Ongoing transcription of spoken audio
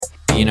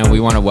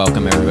we want to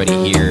welcome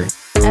everybody here.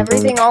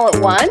 Everything all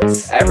at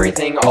once?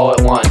 Everything all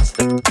at once.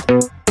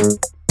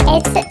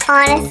 It's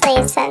honestly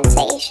a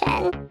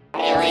sensation.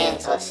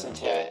 Aliens listen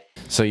to it.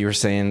 So you were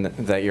saying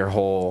that your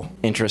whole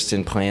interest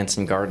in plants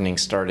and gardening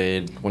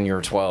started when you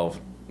were 12.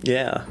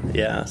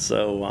 Yeah.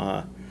 So,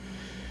 I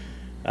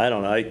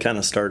don't know. I kind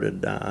of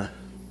started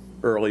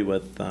early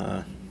with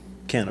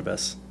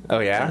cannabis. Oh,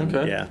 yeah?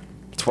 Okay. Yeah.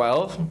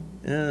 12?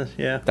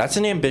 Yeah. That's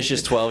an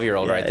ambitious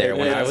 12-year-old right there.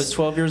 When I was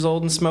 12 years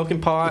old and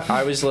smoking pot,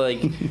 I was like,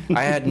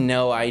 I had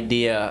no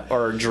idea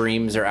or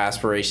dreams or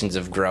aspirations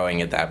of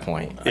growing at that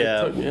point.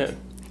 Yeah. It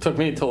took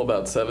me till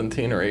about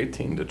 17 or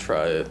 18 to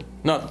try it.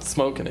 Not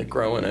smoking it,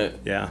 growing it.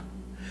 Yeah.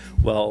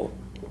 Well,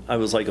 I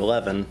was like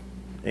 11,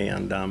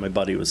 and my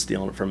buddy was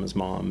stealing it from his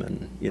mom,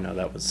 and,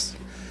 that was...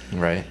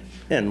 Right.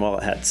 And, well,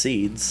 it had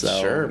seeds,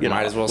 so... Sure,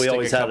 might as well we stick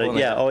always a had couple in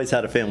there. always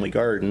had a family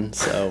garden,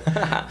 so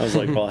I was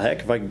like, well,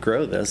 heck, if I could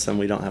grow this, then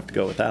we don't have to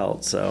go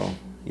without, so,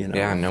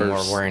 Yeah, no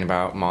more worrying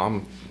about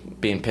mom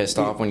being pissed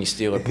off when you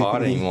steal her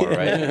pot anymore,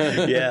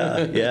 right?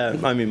 Yeah.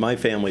 I mean, my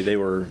family, they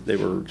were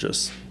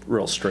just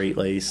real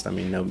straight-laced. I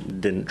mean,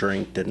 didn't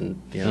drink,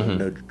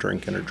 no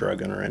drinking or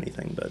drugging or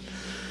anything, but...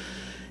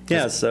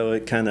 Yeah, so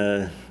it kind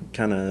of,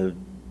 the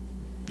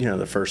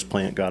first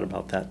plant got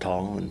about that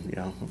tall, and,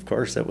 of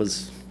course,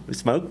 we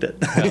smoked it.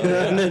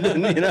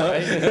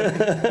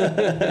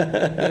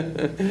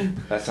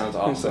 That sounds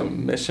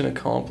awesome. Mission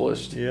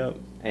accomplished. Yep.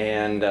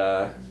 And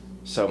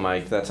so,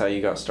 Mike, that's how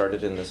you got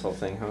started in this whole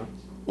thing, huh?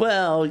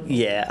 Well,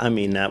 yeah. I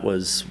mean, that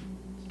was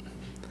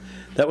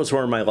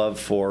where my love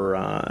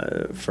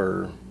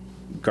for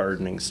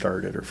gardening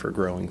started, or for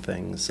growing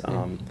things.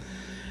 And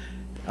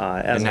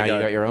now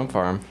you got your own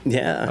farm.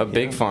 Yeah. A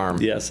big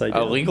farm. Yes, I do.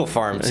 A legal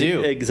farm,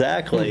 too.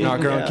 Exactly. Not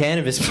growing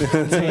cannabis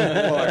plants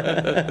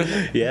anymore.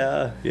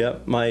 Yeah.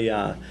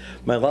 My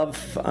love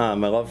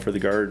for the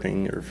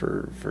gardening, or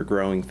for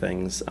growing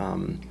things,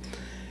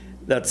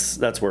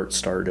 that's where it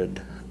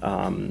started.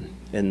 And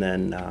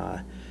then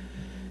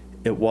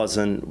it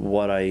wasn't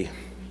what I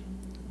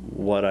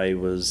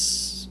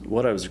was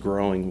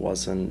growing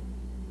wasn't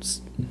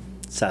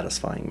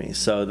satisfying me.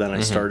 So then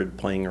I started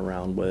playing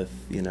around with,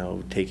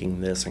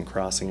 taking this and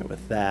crossing it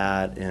with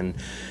that, and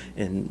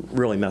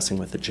really messing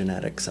with the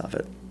genetics of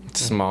it.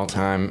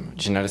 Small-time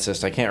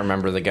geneticist. I can't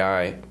remember the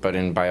guy, but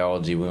in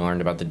biology we learned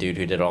about the dude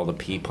who did all the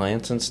pea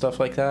plants and stuff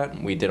like that.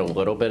 We did a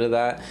little bit of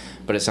that,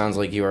 but it sounds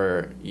like you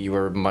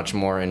were much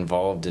more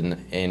involved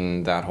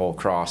in that whole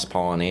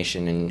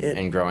cross-pollination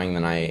and growing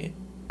than I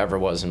ever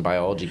was in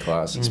biology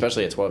class,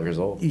 especially at 12 years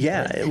old.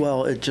 Yeah,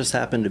 well, it just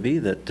happened to be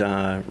that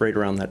right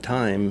around that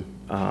time,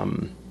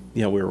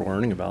 we were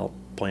learning about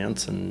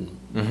plants and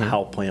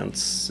how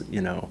plants,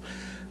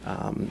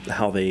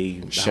 how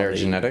they share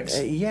genetics.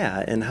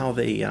 And how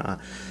they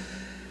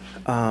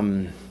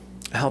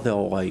how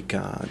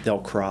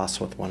they'll cross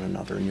with one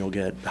another, and you'll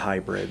get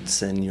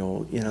hybrids, and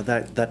you'll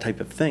that type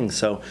of thing.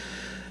 So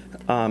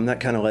that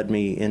kind of led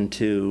me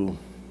into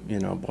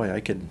boy, I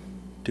could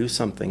do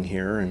something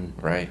here. And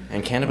right.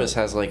 And cannabis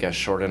has like a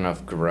short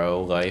enough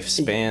grow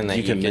lifespan that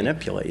you can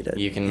manipulate it.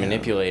 You can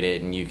manipulate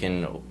it, and you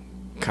can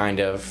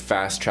kind of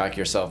fast track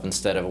yourself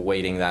instead of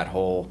waiting that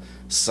whole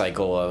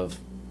cycle of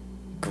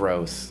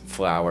growth,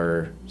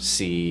 flower,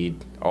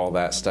 seed, all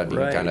that stuff. You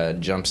can kind of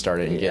jumpstart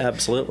it and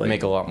absolutely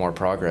make a lot more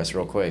progress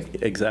real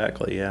quick.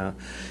 Exactly. Yeah.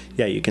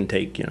 You can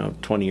take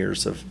 20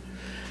 years of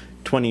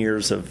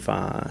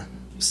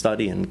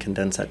study and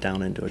condense that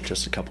down into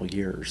just a couple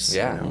years.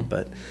 Yeah.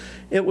 But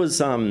it was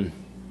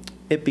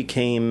it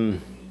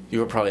became. You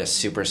were probably a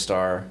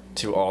superstar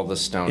to all the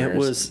stoners. It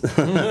was.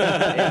 In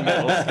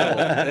middle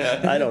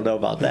school. I don't know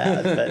about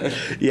that, but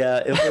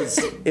yeah,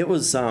 it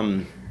was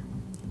one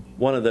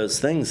of those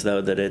things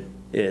though that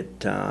it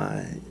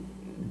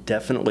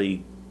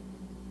definitely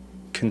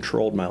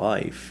controlled my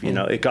life.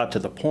 It got to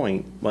the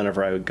point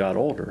whenever I got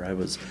older, I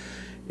was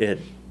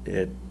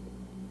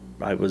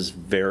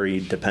very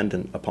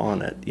dependent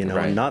upon it.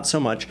 Right. And not so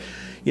much,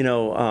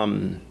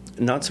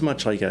 not so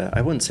much like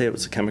I wouldn't say it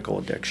was a chemical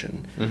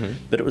addiction,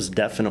 but it was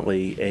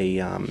definitely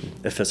a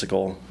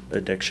physical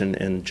addiction,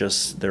 and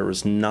just there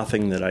was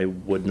nothing that I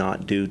would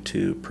not do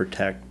to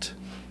protect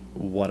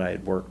what I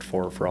had worked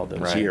for all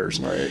those years.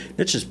 Right.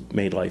 It just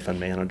made life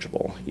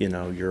unmanageable.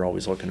 You're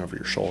always looking over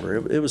your shoulder.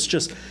 It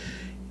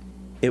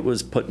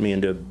was putting me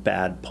into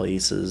bad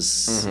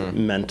places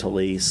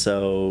mentally.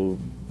 So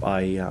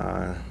it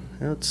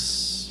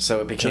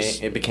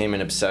became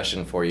an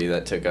obsession for you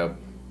that took up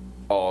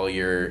all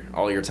your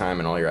time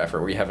and all your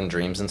effort. Were you having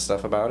dreams and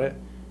stuff about it?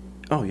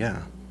 Oh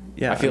yeah.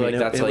 I feel like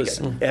that's like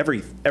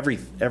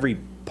every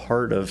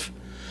part of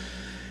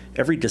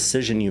every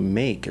decision you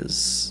make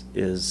is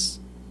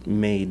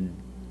made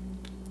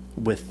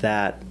with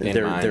that. Mind.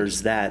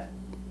 There's that.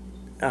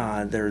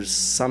 There's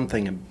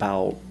something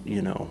about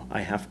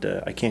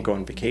I can't go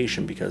on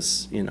vacation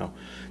because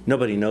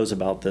nobody knows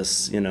about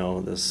this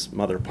this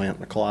mother plant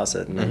in the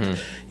closet, and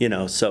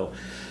so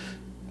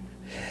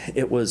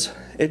it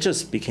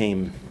just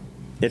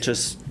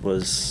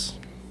was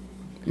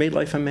made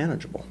life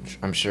unmanageable.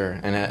 I'm sure.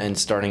 And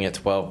starting at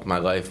 12, my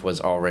life was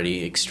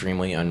already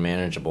extremely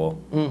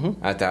unmanageable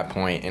at that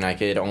point. And I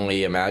could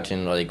only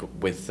imagine, like,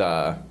 with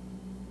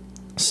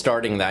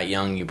starting that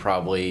young, you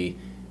probably,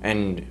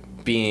 and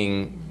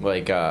being,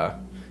 like, an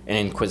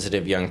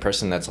inquisitive young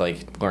person that's,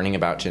 like, learning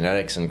about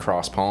genetics and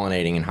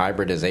cross-pollinating and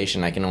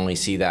hybridization, I can only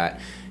see that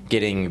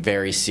getting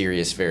very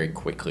serious very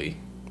quickly.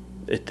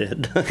 It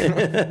did.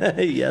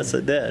 Yes,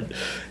 it did.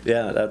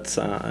 Yeah, that's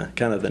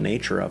kind of the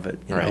nature of it.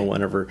 You know,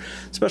 whenever,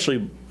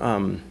 especially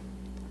when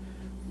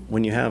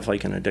you have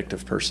like an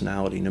addictive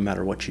personality, no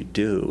matter what you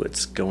do,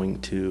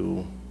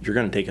 you're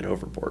going to take it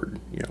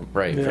overboard. You know,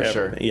 right? For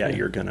sure. Yeah,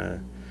 you're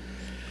gonna.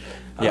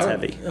 It's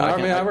heavy. I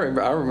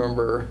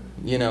remember,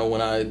 you know,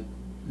 when I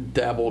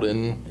dabbled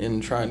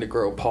in trying to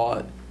grow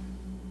pot,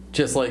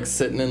 just like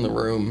sitting in the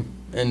room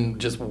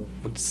and just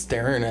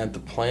staring at the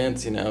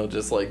plants, you know,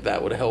 just like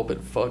that would help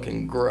it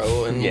fucking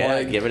grow. And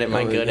like giving it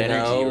my good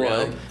energy,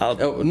 really.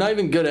 Like, not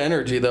even good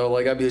energy though.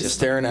 Like I'd be just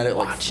staring at it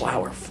like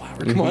flower.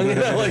 Come on, you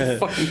know, like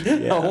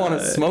fucking. I want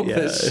to smoke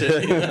this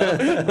shit. You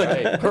know?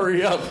 Right.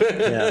 Hurry up.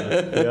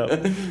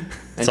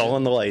 It's all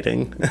in the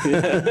lighting.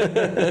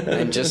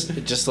 And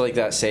just like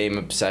that same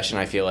obsession,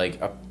 I feel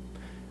like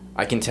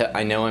I can tell.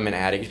 I know I'm an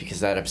addict because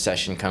that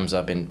obsession comes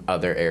up in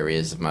other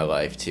areas of my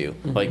life too.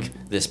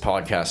 Like this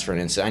podcast, for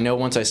instance. I know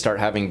once I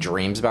start having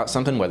dreams about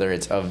something, whether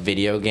it's a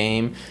video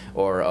game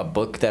or a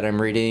book that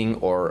I'm reading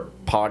or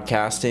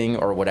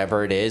podcasting or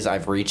whatever it is,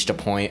 I've reached a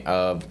point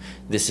of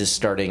this is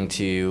starting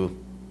to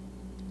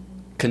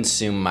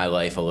consume my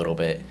life a little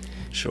bit.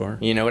 Sure.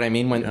 You know what I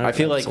mean? When I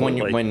feel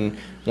absolutely. like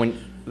when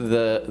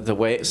the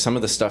way some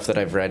of the stuff that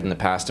I've read in the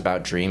past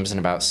about dreams and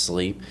about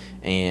sleep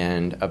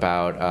and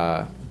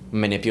about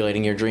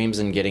manipulating your dreams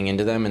and getting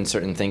into them and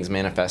certain things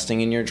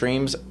manifesting in your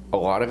dreams, a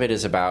lot of it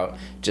is about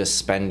just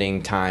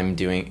spending time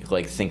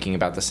thinking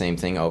about the same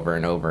thing over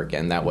and over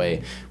again. That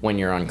way, when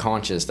you're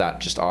unconscious,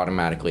 that just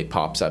automatically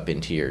pops up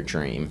into your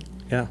dream.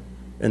 Yeah.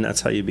 And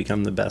that's how you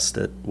become the best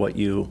at what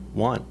you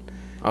want.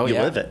 Oh, you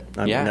yeah. live it.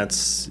 I mean,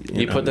 that's...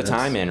 You put the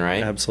time in,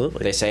 right?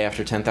 Absolutely. They say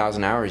after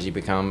 10,000 hours, you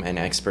become an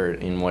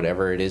expert in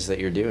whatever it is that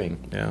you're doing.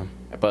 Yeah.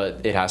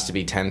 But it has to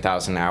be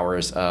 10,000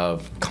 hours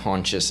of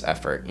conscious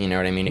effort. You know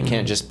what I mean? It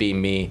can't just be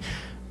me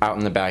out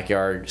in the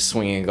backyard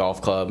swinging a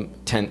golf club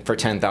for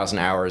 10,000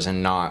 hours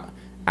and not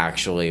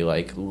actually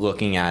like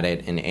looking at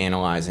it and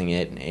analyzing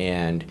it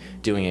and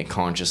doing it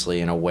consciously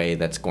in a way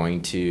that's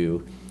going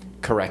to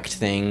correct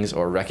things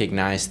or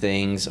recognize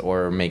things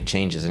or make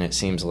changes. And it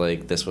seems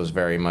like this was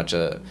very much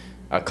a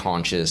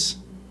conscious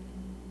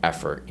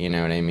effort. You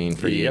know what I mean?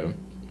 For you.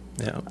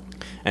 Yeah.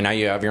 And now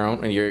you have your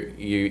own.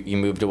 You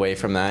moved away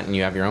from that, and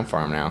you have your own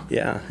farm now.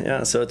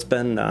 Yeah. So it's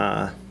been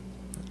I've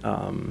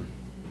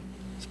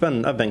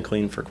been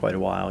clean for quite a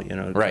while. You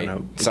know. Right.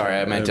 Sorry,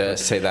 I meant to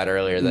say that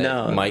earlier.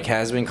 That Mike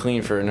has been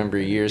clean for a number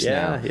of years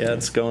now. Yeah,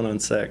 it's going on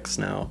 6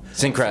 now.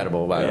 It's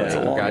incredible, by the way.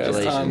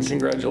 Congratulations.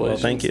 Congratulations. Well,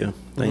 thank you.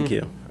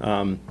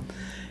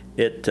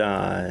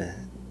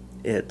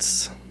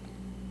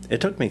 It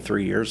took me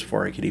 3 years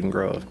before I could even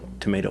grow a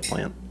tomato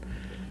plant.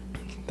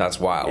 That's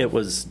wild. It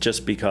was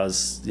just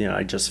because, you know,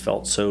 I just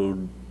felt so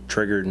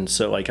triggered and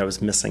so like I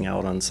was missing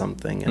out on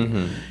something.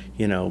 And,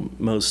 you know,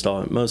 most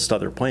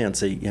other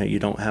plants, you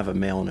don't have a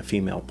male and a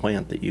female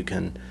plant that you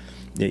can't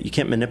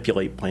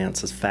manipulate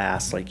plants as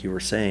fast, like you were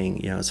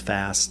saying, you know, as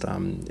fast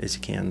as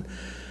you can.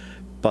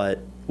 But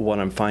what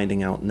I'm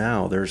finding out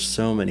now, there's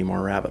so many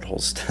more rabbit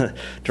holes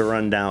to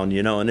run down,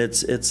 you know, and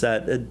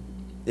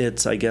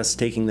it's I guess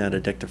taking that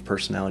addictive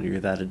personality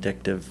or that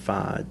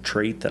addictive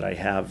trait that I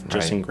have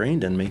just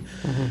ingrained in me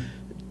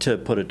to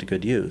put it to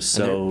good use.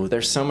 So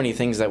there's so many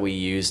things that we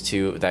use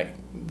that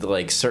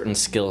like certain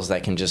skills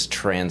that can just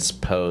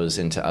transpose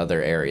into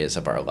other areas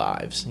of our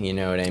lives. You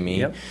know what I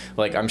mean? Yep.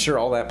 Like I'm sure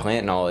all that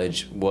plant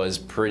knowledge was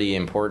pretty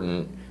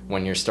important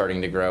when you're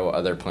starting to grow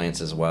other plants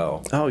as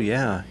well. Oh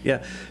yeah,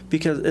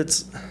 because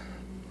it's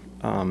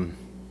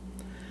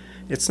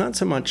not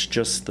so much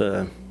just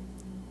the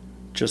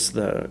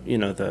you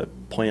know the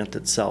plant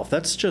itself.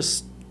 That's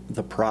just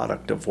the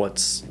product of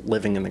what's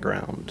living in the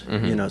ground.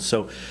 You know,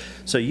 so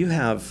you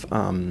have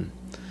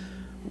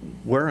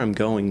where I'm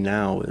going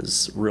now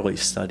is really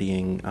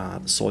studying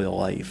soil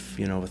life.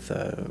 You know, with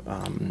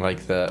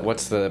the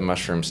what's the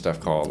mushroom stuff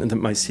called? The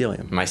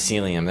mycelium.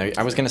 Mycelium.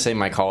 I was going to say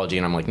mycology,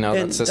 and I'm like, no,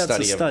 that's a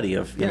study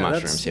of the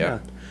mushrooms. Yeah.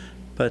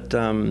 But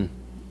and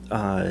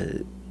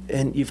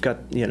you've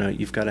got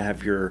to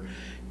have your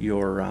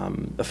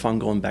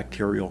fungal and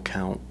bacterial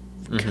count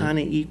kind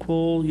of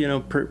equal, you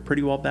know,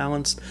 pretty well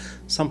balanced.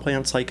 Some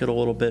plants like it a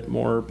little bit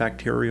more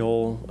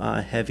bacterial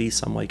heavy,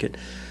 some like it.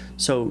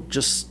 So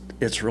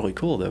it's really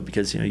cool though,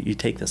 because, you know, you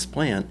take this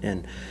plant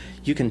and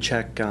you can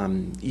check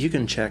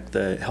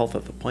the health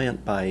of the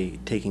plant by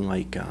taking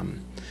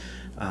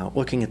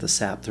looking at the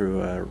sap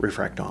through a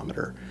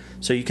refractometer.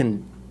 So you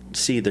can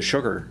see the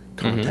sugar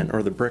content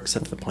or the Brix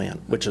of the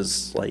plant, which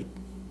is like,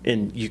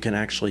 and you can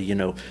actually, you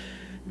know,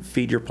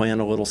 feed your plant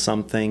a little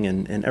something,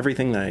 and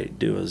everything that I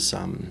do is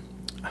I'm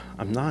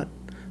not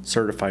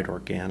certified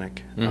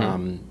organic.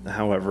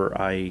 However,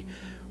 I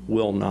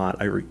will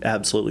not.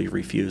 Absolutely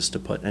refuse to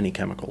put any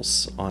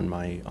chemicals on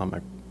my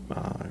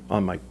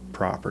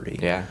property.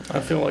 Yeah. I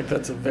feel like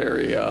that's a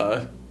very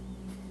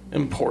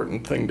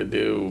important thing to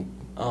do.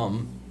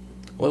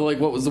 Well, like,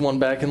 what was the one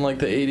back in like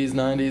the 80s,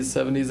 90s,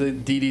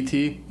 70s?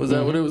 DDT? Was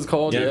that what it was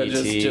called? Yeah,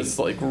 just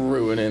like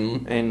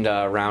ruining. And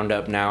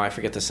Roundup now, I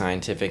forget the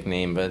scientific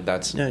name, but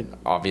that's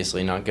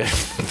obviously not good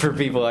for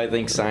people. I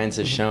think science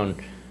has shown.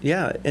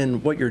 Yeah,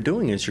 and what you're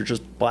doing is you're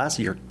just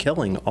blasting, you're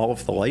killing all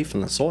of the life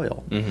in the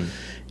soil.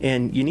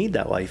 And you need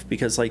that life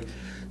because, like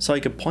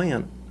a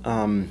plant,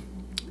 through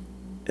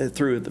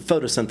the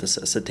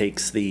photosynthesis, it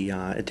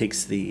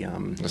takes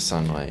the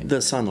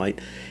sunlight,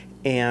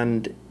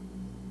 and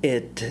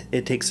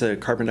it takes a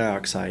carbon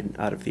dioxide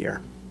out of the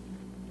air,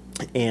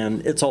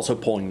 and it's also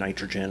pulling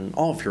nitrogen,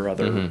 all of your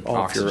other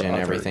oxygen,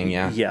 everything.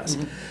 Yeah. Yes.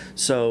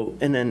 So,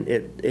 and then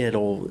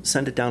it'll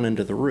send it down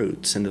into the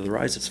roots, into the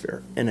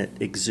rhizosphere, and it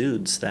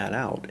exudes that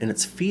out, and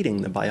it's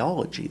feeding the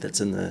biology that's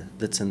in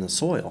the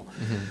soil.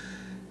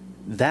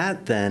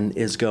 That then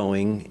is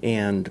going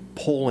and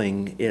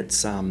pulling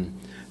its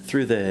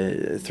through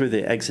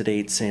the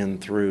exudates and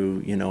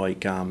through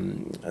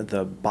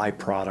the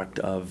byproduct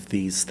of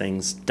these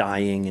things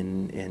dying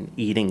and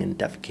eating and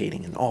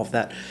defecating and all of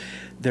that.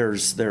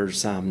 There's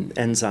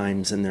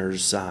enzymes and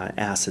there's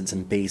acids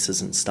and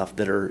bases and stuff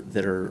that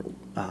are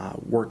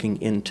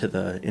working into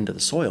the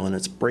soil, and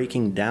it's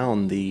breaking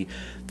down the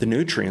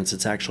nutrients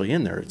that's actually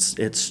in there.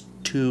 It's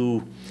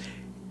too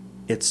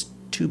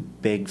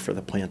big for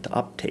the plant to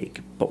uptake.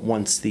 But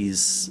once the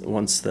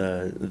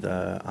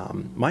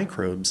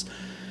microbes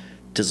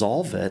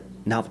dissolve it,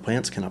 now the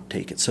plants can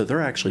uptake it. So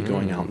they're actually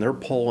going out and they're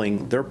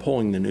pulling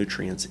the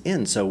nutrients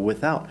in. So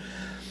without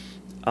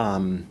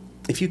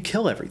if you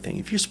kill everything,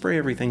 if you spray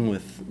everything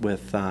with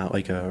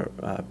like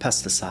a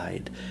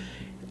pesticide,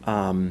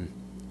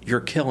 you're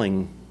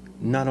killing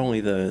not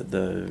only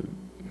the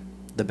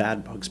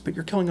bad bugs, but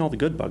you're killing all the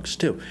good bugs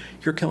too.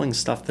 You're killing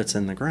stuff that's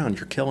in the ground.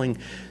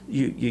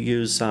 You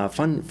use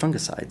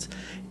fungicides,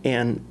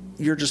 and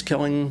you're just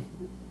killing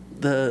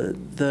the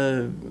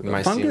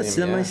fungus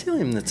and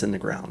mycelium that's in the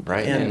ground.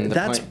 Right. And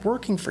that's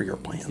working for your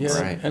plants.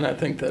 Yeah. Right. And I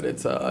think that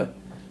it's I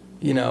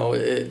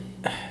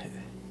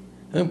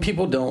think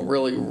people don't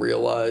really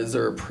realize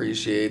or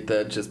appreciate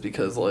that just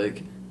because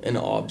like an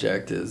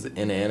object is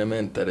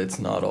inanimate, that it's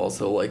not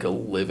also like a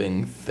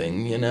living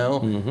thing,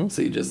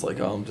 So you just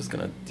like, I'm just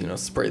gonna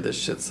spray this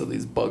shit so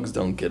these bugs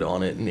don't get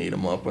on it and eat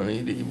them up.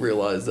 And you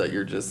realize that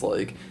you're just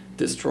like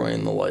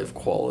destroying the life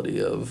quality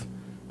of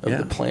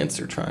the plants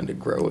you're trying to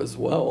grow as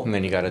well. And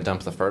then you got to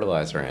dump the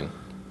fertilizer in.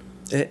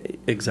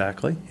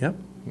 Exactly. Yep.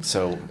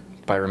 So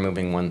by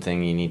removing one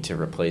thing, you need to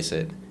replace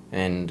it.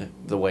 And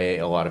the way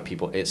a lot of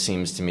people, it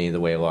seems to me, the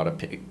way a lot of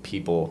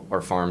people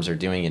or farms are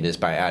doing it is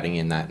by adding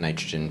in that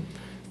nitrogen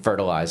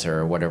fertilizer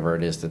or whatever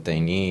it is that they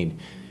need,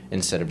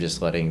 instead of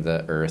just letting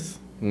the earth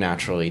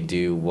naturally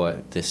do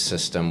what this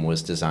system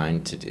was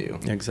designed to do.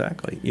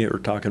 Exactly. You were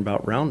talking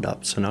about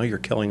Roundup, so now you're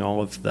killing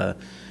all of the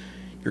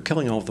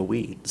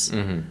weeds.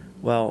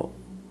 Well,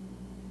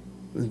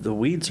 the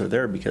weeds are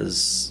there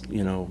because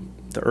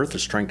the earth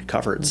is trying to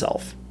cover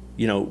itself.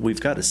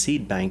 We've got a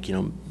seed bank.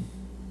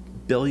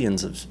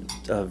 Billions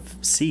of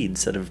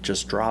seeds that have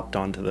just dropped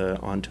onto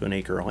an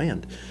acre of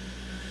land.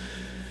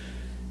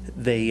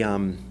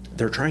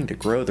 They're trying to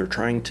grow. They're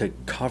trying to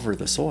cover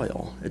the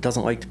soil. It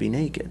doesn't like to be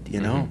naked,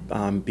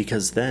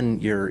 because then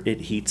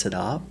it heats it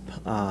up.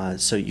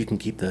 So you can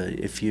keep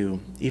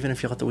even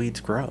if you let the weeds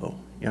grow.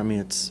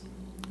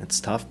 It's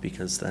tough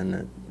because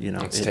then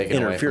it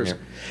interferes.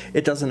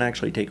 It doesn't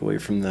actually take away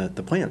from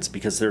the plants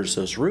because there's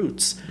those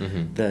roots,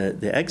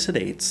 the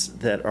exudates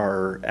that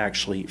are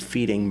actually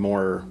feeding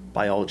more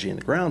biology in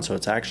the ground. So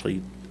it's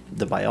actually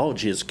the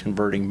biology is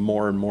converting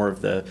more and more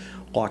of the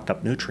locked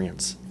up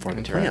nutrients for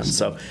the plants.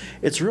 So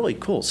it's really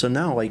cool. So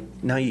now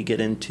you get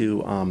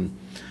into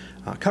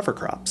cover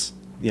crops.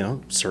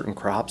 Certain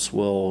crops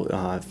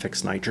will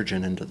fix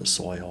nitrogen into the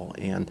soil,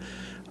 and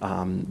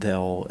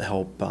they'll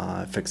help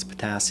fix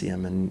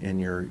potassium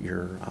and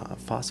your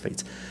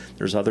phosphates.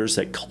 There's others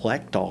that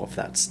collect all of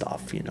that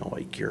stuff,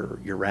 like your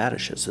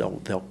radishes.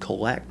 They'll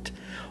collect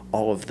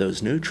all of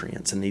those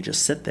nutrients, and they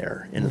just sit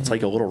there, and it's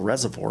like a little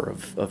reservoir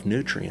of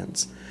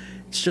nutrients.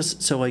 It's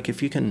just so like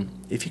if you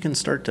can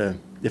start to,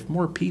 if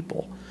more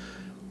people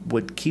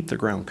would keep the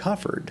ground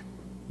covered,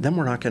 then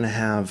we're not going to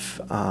have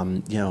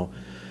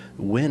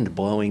wind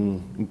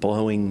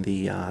blowing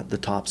the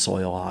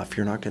topsoil off.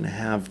 You're not going to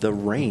have the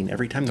rain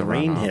every time the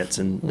rain hits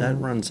and that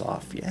runs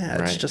off.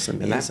 Yeah, it's just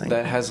amazing. And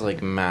that has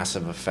like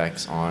massive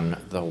effects on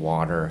the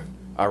water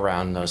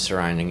around those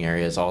surrounding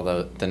areas. All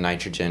the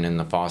nitrogen and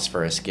the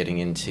phosphorus getting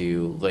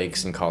into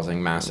lakes and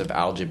causing massive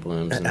algae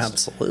blooms.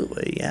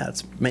 Absolutely, yeah,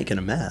 it's making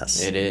a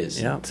mess. It is.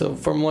 Yeah. So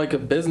from like a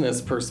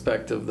business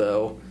perspective,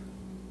 though,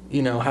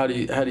 how do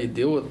you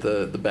deal with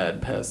the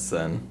bad pests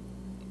then?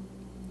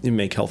 You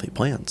make healthy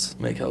plants.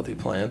 Make healthy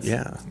plants.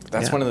 Yeah.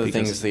 That's one of the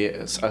things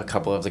a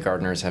couple of the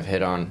gardeners have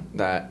hit on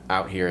that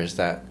out here is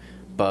that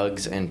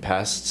bugs and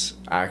pests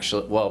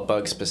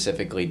bugs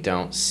specifically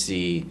don't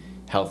see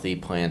healthy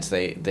plants.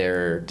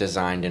 They're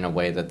designed in a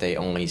way that they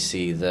only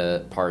see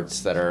the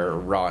parts that are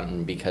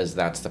rotten because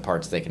that's the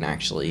parts they can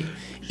actually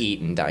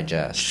eat and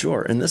digest.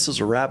 Sure, and this is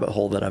a rabbit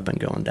hole that I've been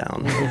going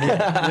down.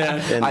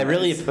 And I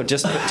really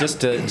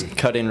just to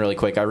cut in really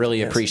quick. I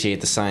really appreciate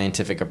the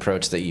scientific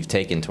approach that you've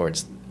taken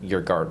towards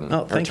your garden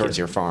or towards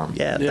your farm.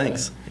 Yeah,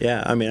 thanks.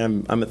 Yeah, I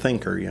mean, I'm a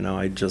thinker.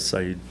 I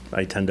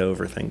tend to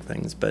overthink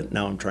things, but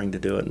now I'm trying to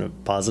do it in a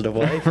positive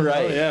way. Right.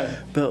 Oh,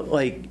 yeah. But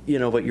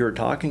what you were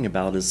talking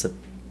about is that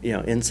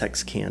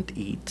insects can't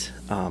eat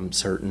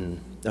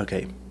certain.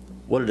 Okay,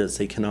 what it is,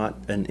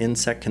 an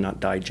insect cannot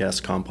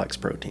digest complex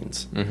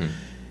proteins. Mm-hmm.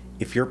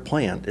 If your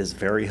plant is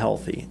very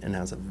healthy and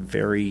has a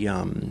very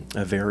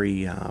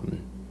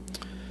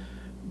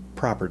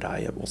proper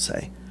diet, we'll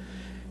say,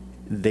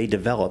 they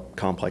develop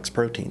complex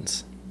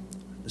proteins,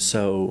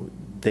 so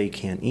they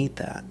can't eat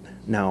that.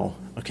 Now,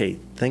 okay,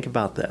 think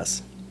about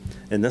this,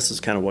 and this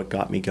is kind of what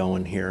got me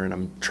going here, and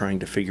I'm trying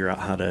to figure out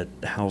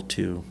how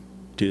to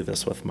do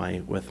this with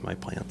my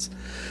plants.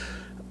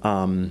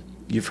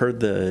 You've heard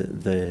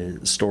the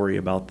story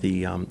about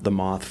the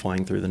moth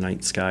flying through the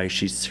night sky.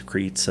 She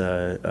secretes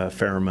a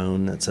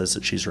pheromone that says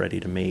that she's ready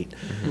to mate.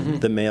 Mm-hmm.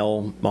 The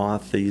male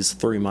moth is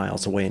 3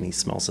 miles away and he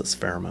smells this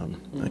pheromone.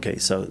 Mm-hmm. Okay,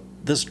 so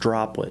this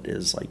droplet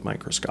is like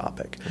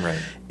microscopic. Right.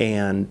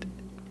 And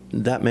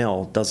that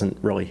male doesn't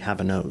really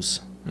have a nose,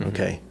 mm-hmm.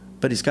 okay?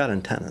 But he's got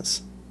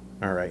antennas,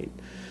 all right?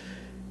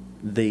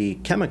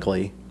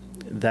 Chemically,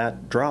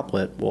 that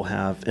droplet will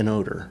have an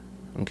odor,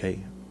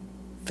 okay?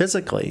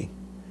 Physically,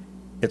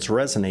 it's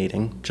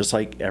resonating, just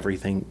like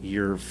everything.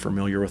 You're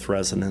familiar with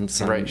resonance.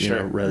 And, right, sure.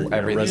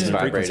 Everything's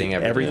vibrating.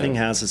 Everything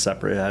has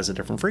a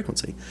different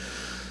frequency.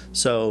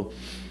 So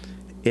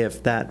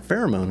if that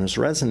pheromone is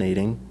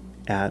resonating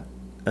at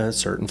a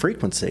certain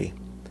frequency,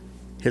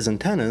 his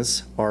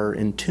antennas are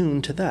in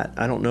tune to that.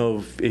 I don't know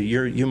if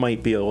you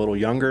might be a little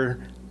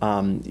younger.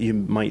 You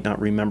might not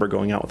remember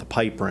going out with a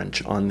pipe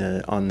wrench on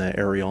the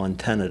aerial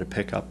antenna to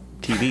pick up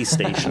TV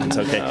stations.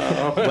 Okay.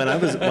 No. When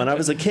I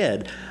was a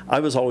kid,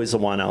 I was always the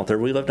one out there.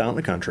 We lived out in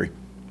the country.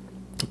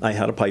 I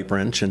had a pipe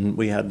wrench, and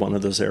we had one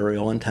of those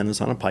aerial antennas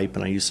on a pipe,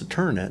 and I used to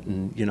turn it,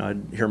 and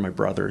I'd hear my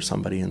brother or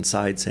somebody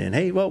inside saying,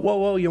 "Hey,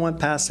 whoa, you went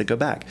past it, go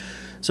back."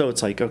 So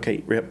it's like,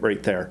 okay,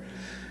 right there.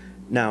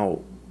 Now,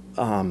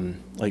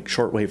 like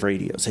shortwave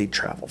radios, they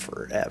travel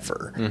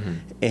forever, mm-hmm.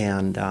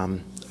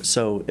 and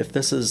so if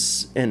this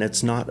is, and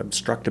it's not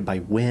obstructed by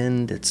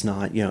wind, it's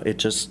not,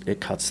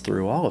 it cuts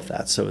through all of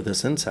that. So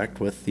this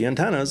insect with the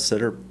antennas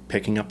that are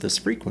picking up this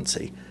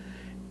frequency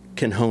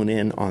can hone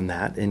in on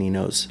that, and he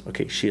knows,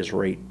 okay, she is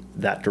right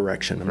that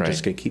direction. I'm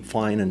just going to keep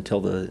flying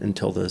until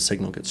the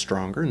signal gets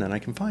stronger, and then I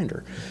can find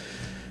her.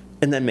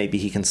 And then maybe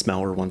he can smell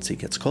her once he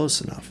gets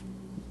close enough.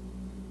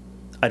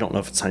 I don't know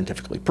if it's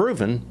scientifically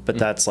proven, but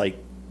that's like,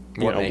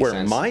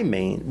 where my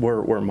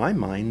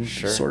mind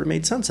sort of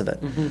made sense of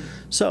it. Mm-hmm.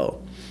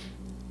 So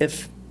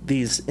if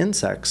these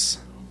insects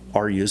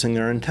are using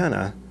their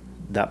antenna,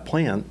 that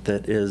plant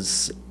that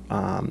is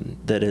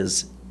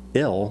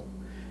ill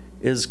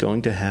is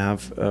going to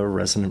have a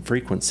resonant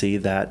frequency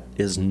that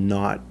is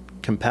not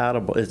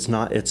compatible. It's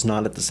not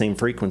at the same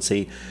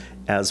frequency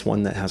as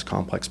one that has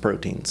complex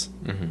proteins.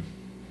 Mm-hmm.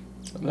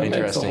 That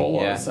makes a whole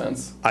lot of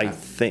sense. I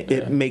think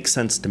it makes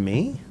sense to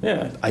me.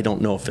 Yeah. I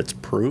don't know if it's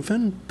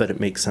proven, but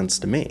it makes sense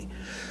to me.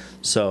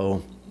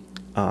 So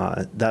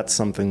that's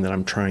something that I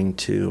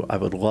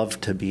would love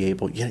to be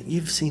able.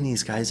 You've seen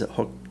these guys that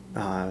hook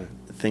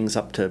things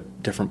up to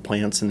different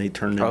plants and they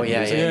turn them into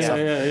music and stuff.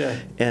 Yeah.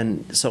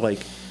 And so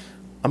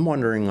I'm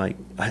wondering,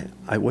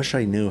 I wish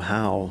I knew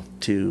how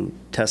to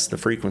test the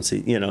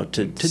frequency,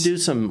 to do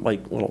some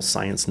little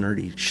science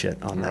nerdy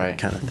shit on that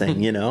kind of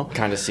thing,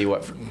 Kind of see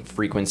what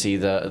frequency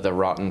the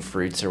rotten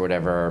fruits or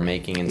whatever are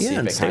making, and see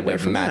if it kind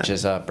of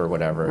matches up or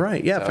whatever.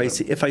 Right. Yeah.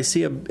 So if I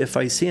see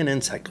an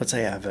insect, let's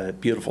say I have a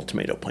beautiful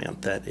tomato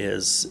plant that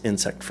is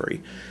insect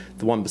free,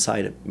 the one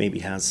beside it maybe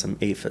has some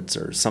aphids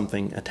or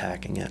something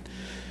attacking it.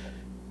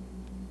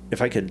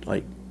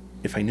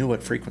 If I knew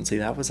what frequency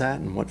that was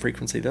at and what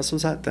frequency this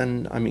was at,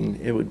 then,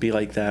 it would be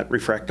like that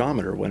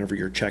refractometer. Whenever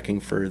you're checking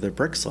for the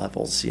Brix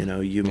levels,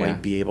 you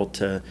might be able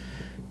to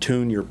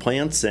tune your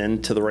plants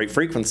in to the right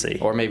frequency.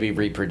 Or maybe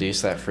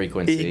reproduce that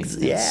frequency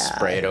and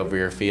spray it over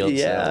your fields.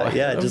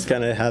 Just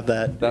kind of have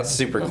that. That's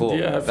super cool.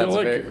 Yeah, That's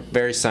very,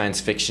 very science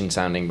fiction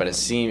sounding, but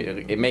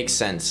it makes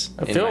sense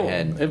in my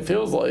head. It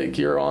feels like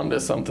you're onto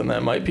something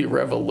that might be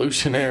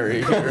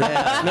revolutionary. But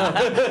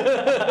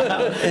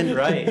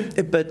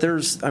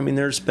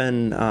there's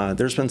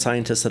been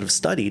scientists that have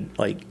studied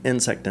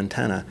insect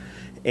antenna,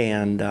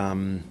 and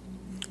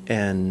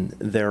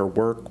their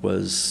work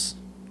was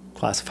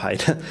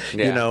classified,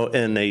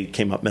 and they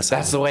came up missing.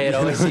 That's the way it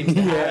always seems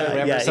to happen.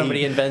 Whenever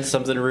somebody invents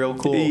something real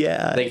cool,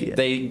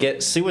 they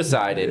get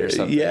suicided or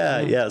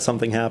something.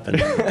 Something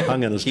happened.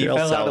 Hung in his jail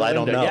cell. I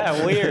don't know.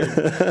 Yeah, weird.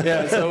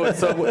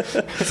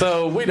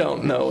 So we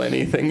don't know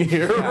anything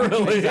here,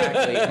 really.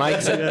 Exactly.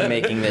 Mike's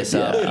making this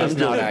up. He's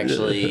not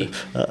actually.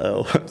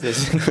 Uh-oh.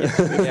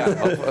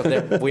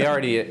 We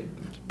already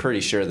pretty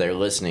sure they're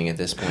listening at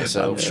this point.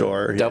 So I'm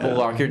sure. Double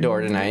lock your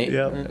door tonight.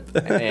 Yep.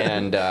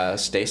 And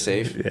stay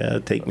safe. Yeah,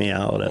 take me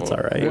out. That's all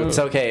right. It's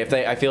okay if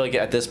I feel like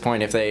at this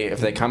point, if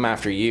they come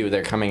after you,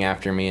 they're coming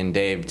after me and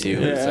Dave too.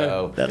 Yeah.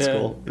 So That's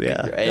cool.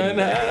 Yeah. And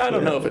I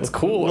don't know if it's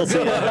cool or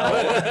not.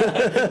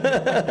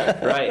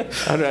 right.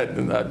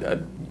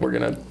 We're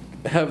gonna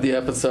have the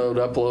episode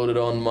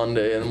uploaded on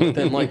Monday, and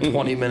within like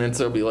 20 minutes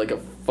there'll be like a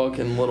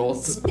fucking little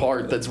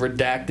part that's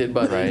redacted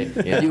by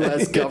the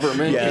U.S.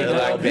 government. Yeah,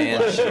 Black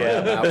band showing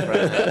up out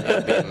front.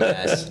 It'll be a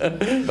mess.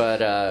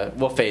 But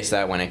we'll face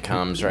that when it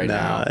comes. Right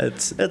now,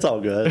 it's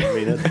all good. I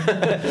mean,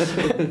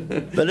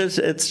 but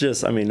it's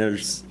just. I mean,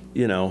 there's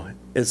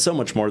it's so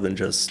much more than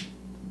just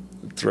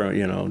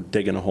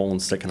digging a hole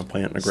and sticking a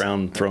plant in the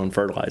ground, throwing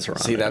fertilizer on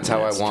it. See, that's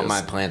how I want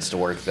my plants to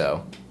work,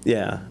 though.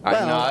 Yeah. I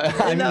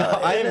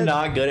am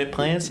not good at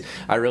plants.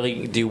 I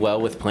really do well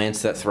with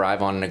plants that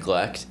thrive on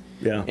neglect.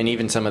 Yeah. And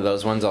even some of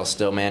those ones I'll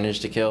still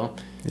manage to kill.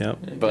 Yeah.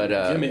 But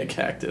give me a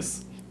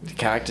cactus.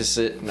 Cactus,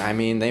 I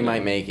mean, they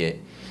might make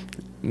it.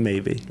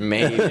 Maybe.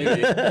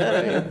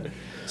 Right.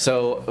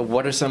 So,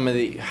 what are some of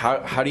the?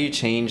 How do you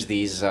change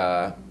these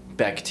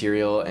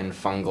bacterial and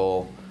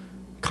fungal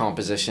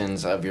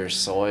compositions of your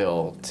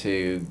soil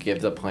to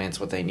give the plants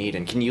what they need?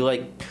 And can you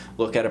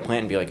look at a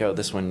plant and be like, oh,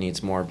 this one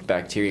needs more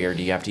bacteria, or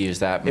do you have to use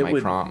that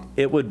micron?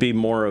 It would be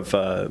more of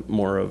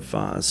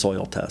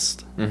soil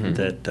test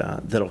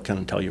that'll kind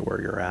of tell you where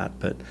you're at,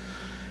 but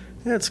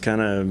it's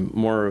kind of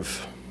more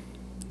of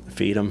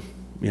feed them.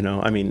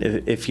 I mean,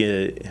 if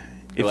you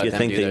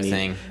think they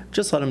need,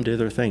 just let them do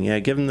their thing. Yeah,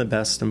 give them the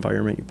best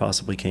environment you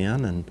possibly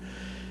can,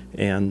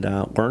 and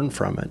learn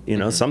from it.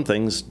 Some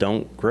things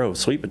don't grow.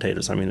 Sweet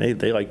potatoes, I mean,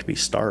 they like to be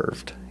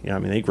starved. I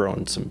mean, they grow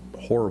in some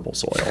horrible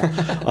soil.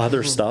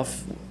 Other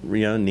stuff,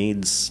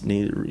 needs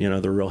they're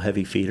real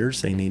heavy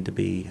feeders. They need to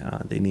be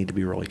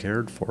really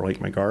cared for. Like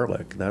my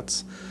garlic, I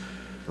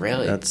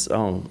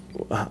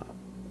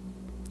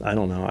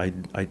don't know.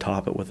 I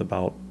top it with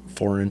about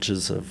 4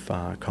 inches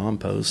of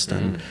compost,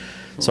 and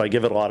so I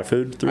give it a lot of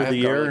food through the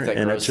year, that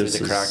and grows it's just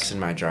through the cracks in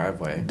my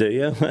driveway. Do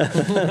you?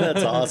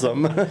 That's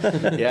awesome.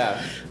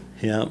 Yeah.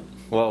 Yeah.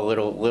 Well,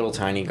 little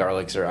tiny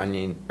garlics or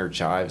onion or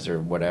chives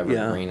or whatever,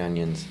 green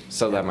onions.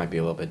 So that might be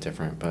a little bit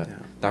different, but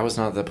that was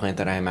not the plant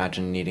that I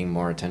imagined needing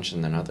more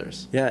attention than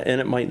others. Yeah,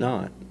 and it might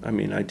not. I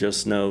mean, I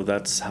just know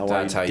that's how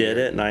I did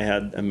it, and I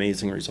had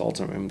amazing results.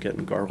 I'm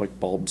getting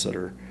garlic bulbs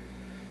they're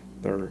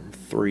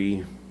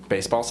 3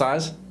 baseball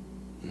size.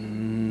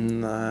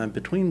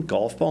 Between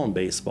golf ball and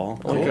baseball.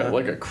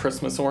 Like a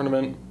Christmas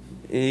ornament.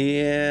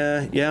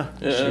 Yeah.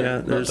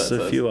 There's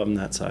a few of them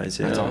that size.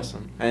 Yeah, that's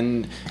awesome.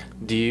 And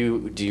do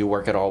you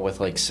work at all with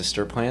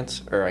sister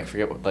plants, or I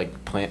forget what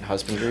plant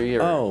husbandry?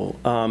 Or?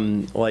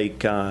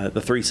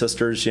 The Three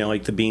Sisters.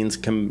 Like the beans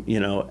come.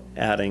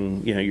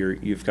 Adding.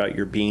 You've got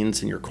your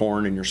beans and your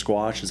corn and your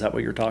squash. Is that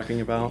what you're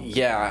talking about?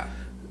 Yeah.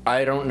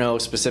 I don't know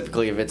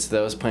specifically if it's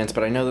those plants,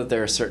 but I know that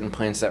there are certain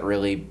plants that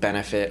really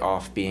benefit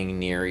off being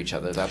near each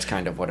other. That's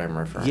kind of what I'm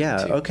referring to.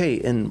 Yeah. Okay.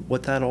 And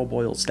what that all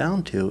boils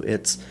down to,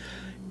 it's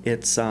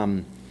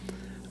so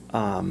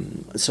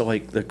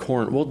like the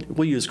corn.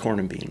 We'll use corn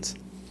and beans.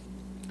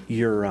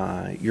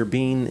 Your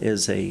bean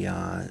is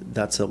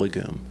that's a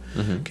legume.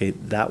 Mm-hmm. Okay,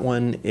 that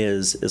one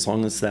is, as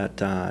long as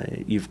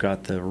that you've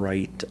got the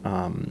right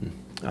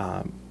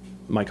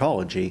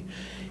mycology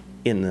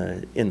in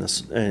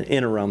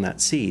around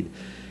that seed,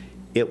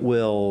 it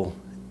will,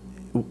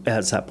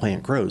 as that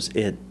plant grows,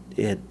 it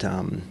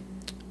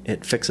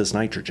fixes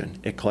nitrogen.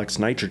 It collects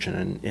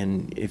nitrogen,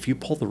 and if you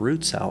pull the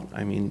roots out,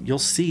 I mean, you'll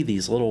see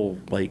these little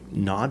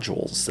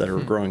nodules that are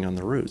growing on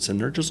the roots, and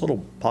they're just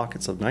little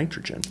pockets of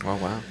nitrogen. Oh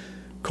wow!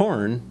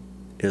 Corn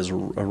is a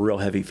real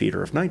heavy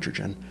feeder of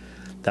nitrogen.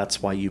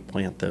 That's why you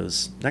plant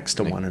those next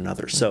to one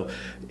another. So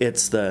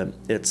it's the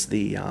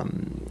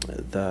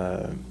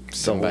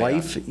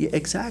life.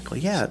 Exactly.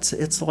 Yeah.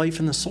 It's the life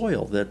in the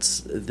soil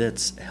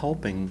that's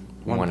helping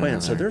one plant.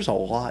 Another. So there's a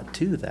lot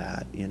to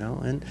that,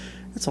 and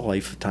it's a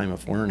lifetime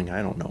of learning.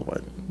 I don't know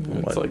what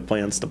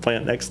plants to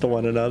plant next to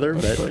one another,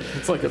 but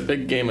it's like a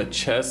big game of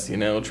chess,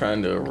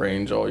 trying to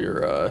arrange all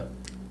your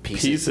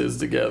pieces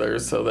together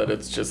so that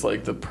it's just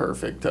like the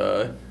perfect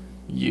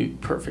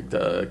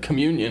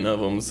communion of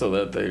them, so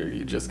that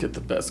you just get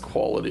the best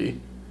quality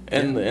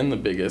and the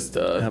biggest.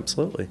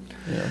 Absolutely.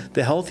 Yeah.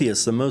 The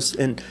healthiest, the most.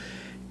 And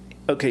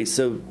okay,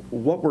 so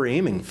what we're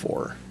aiming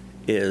for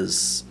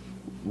is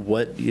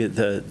what you're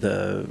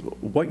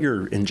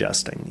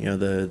ingesting.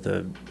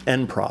 The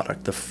end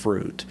product, the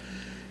fruit.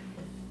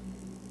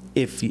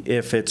 If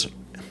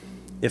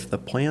the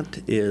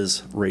plant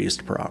is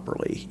raised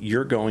properly,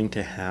 you're going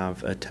to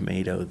have a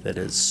tomato that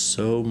is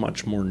so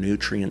much more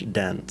nutrient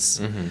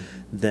dense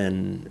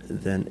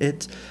than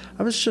it.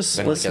 I was just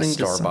listening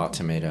to store-bought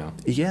tomato.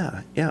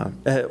 Yeah,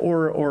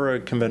 or a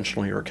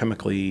conventionally or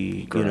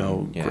chemically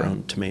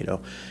grown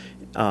tomato.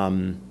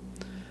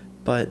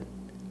 But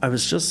I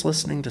was just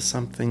listening to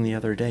something the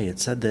other day. It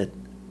said that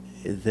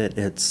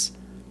it's,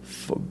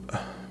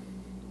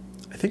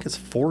 I think it's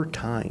 4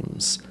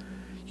 times.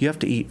 You have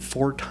to eat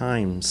 4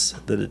 times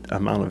the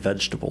amount of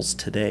vegetables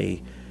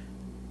today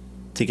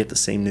to get the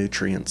same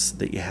nutrients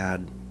that you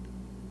had,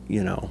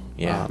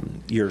 Yeah.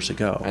 years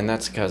ago. And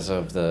that's because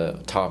of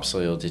the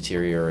topsoil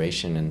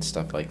deterioration and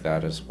stuff like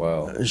that as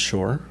well.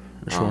 Sure.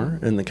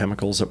 And the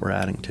chemicals that we're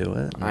adding to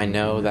it. I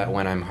know that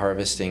when I'm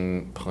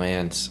harvesting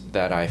plants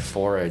that I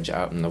forage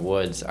out in the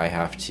woods, I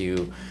have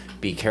to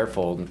be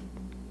careful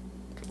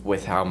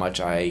with how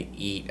much I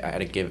eat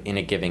in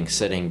a given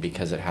sitting,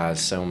 because it has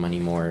so many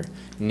more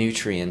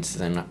nutrients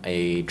than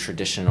a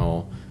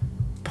traditional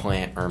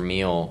plant or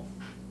meal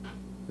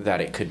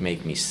that it could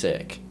make me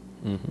sick.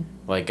 Mm-hmm.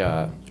 Like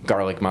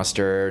garlic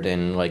mustard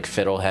and like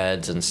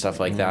fiddleheads and stuff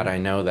like that. I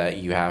know that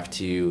you have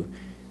to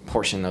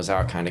portion those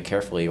out kind of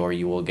carefully, or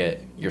you will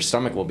get, your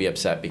stomach will be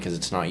upset because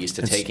it's not used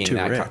to taking too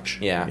that rich.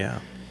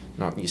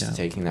 Not used to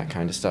taking that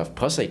kind of stuff.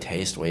 Plus they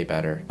taste way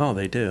better. Oh,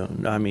 they do.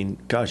 I mean,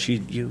 gosh,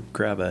 you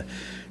grab a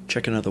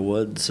chicken of the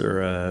woods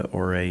or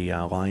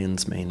a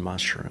lion's mane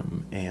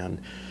mushroom and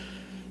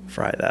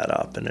fry that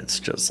up, and it's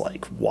just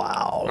like,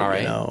 wow. All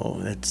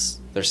right.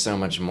 There's so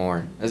much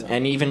more.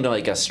 And even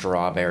like a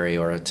strawberry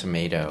or a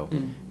tomato,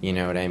 you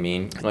know what I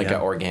mean? Like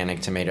an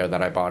organic tomato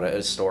that I bought at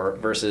a store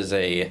versus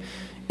a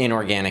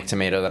inorganic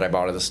tomato that I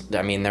bought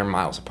I mean, they're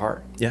miles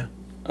apart. Yeah.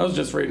 I was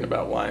just reading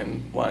about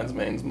lion's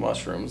mane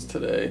mushrooms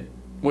today,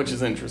 which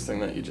is interesting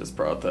that you just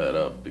brought that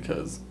up,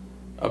 because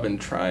I've been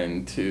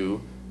trying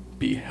to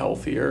be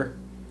healthier.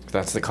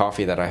 That's the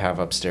coffee that I have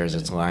upstairs.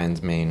 It's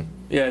lion's mane.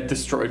 Yeah, it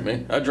destroyed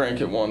me. I drank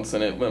it once,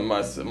 and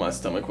my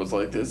stomach was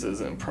like, "This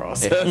isn't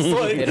processed."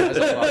 It has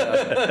a lot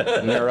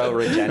of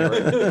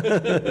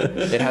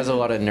neuroregenerative. It has a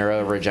lot of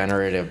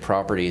neuroregenerative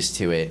properties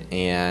to it,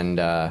 and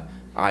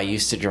I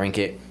used to drink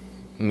it.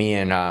 Me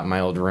and my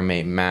old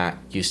roommate Matt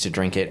used to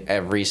drink it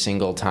every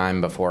single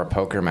time before a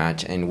poker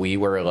match, and we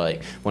were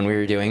like, when we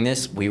were doing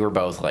this, we were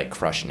both like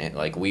crushing it.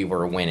 Like, we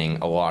were winning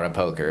a lot of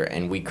poker,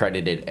 and we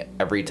credited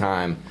every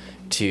time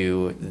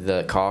to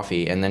the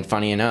coffee. And then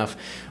funny enough,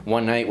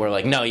 one night we're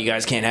like, no, you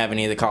guys can't have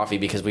any of the coffee,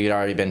 because we had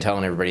already been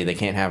telling everybody they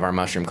can't have our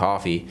mushroom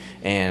coffee,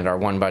 and our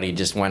one buddy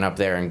just went up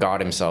there and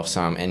got himself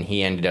some, and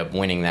he ended up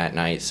winning that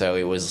night. So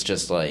it was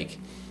just like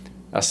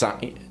as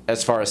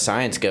far as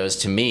science goes,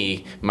 to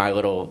me, my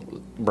little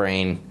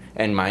brain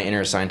and my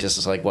inner scientist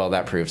is like, well,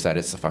 that proves that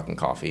it's the fucking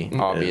coffee,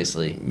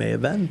 obviously. It may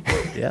have been.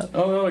 Yeah.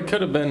 Oh, no, it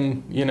could have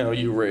been,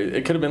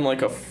 it could have been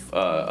like a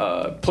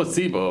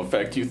placebo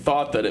effect. You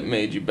thought that it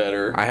made you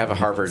better. I have a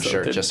Harvard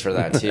shirt just for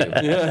that, too.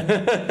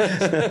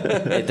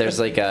 There's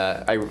like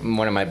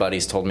one of my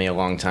buddies told me a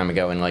long time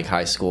ago in like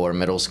high school or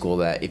middle school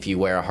that if you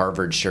wear a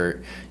Harvard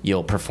shirt,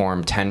 you'll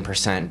perform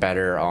 10%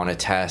 better on a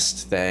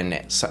test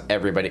than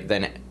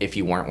if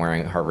you weren't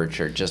wearing a Harvard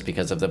shirt, just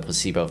because of the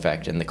placebo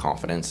effect and the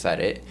confidence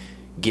that it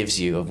gives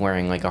you of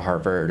wearing like a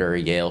Harvard or a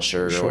Yale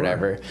shirt or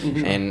whatever.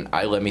 Mm-hmm. And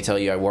let me tell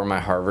you, I wore my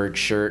Harvard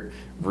shirt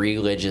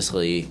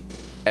religiously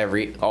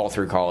all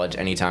through college.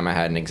 Anytime I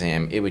had an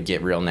exam, it would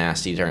get real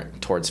nasty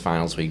towards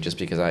finals week, just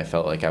because I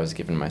felt like I was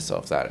giving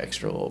myself that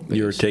extra little boost.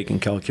 You were taking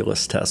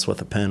calculus tests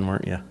with a pen,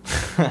 weren't you?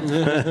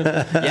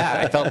 Yeah,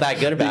 I felt that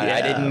good about it.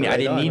 I didn't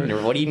need.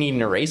 What do you need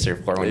an eraser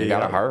for when you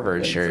got a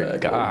Harvard shirt?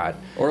 God.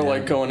 Or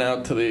like going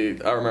out to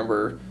I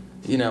remember,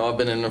 I've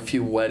been in a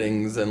few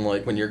weddings, and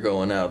like when you're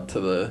going out to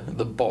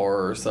the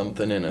bar or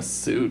something in a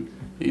suit,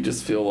 you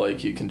just feel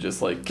like you can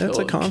just like kill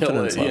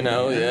it,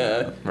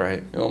 yeah.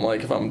 Right. I'm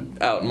like, if I'm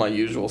out in my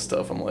usual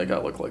stuff, I'm like,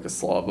 I look like a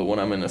slob, but when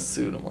I'm in a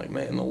suit, I'm like,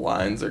 man, the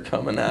lines are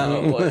coming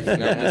out, like, I'm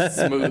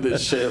just smooth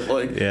as shit,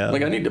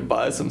 like I need to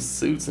buy some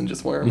suits and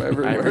just wear them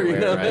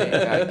everywhere.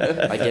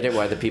 Right? I get it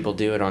why the people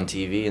do it on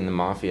TV and the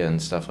mafia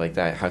and stuff like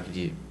that. How could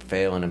you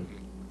fail in a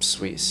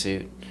sweet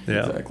suit?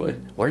 Yeah. Exactly.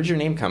 Where'd your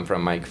name come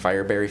from, Mike?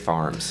 Fireberry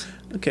Farms.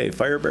 Okay,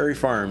 Fireberry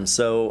Farms.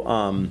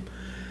 So,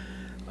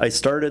 I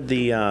started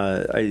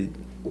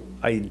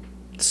I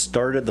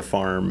started the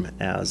farm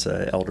as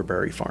a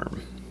elderberry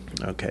farm.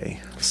 Okay.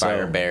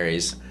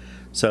 Fireberries.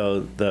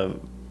 So the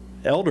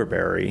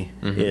elderberry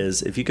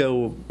is, if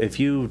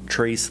you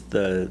trace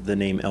the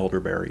name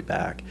elderberry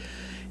back,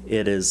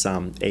 it is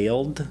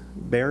ailed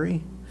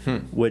berry,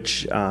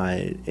 which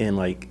in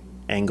like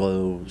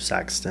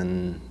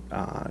Anglo-Saxon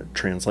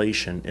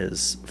translation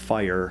is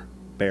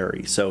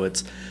fireberry. So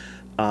it's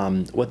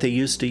what they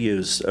used to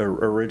use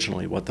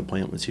originally, what the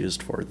plant was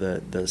used for.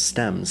 The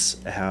stems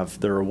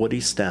they're a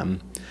woody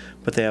stem,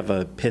 but they have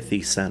a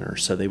pithy center.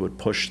 So they would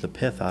push the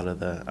pith out of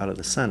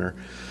the center,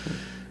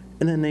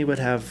 and then they would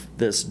have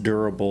this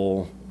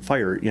durable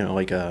fire,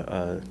 like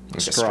a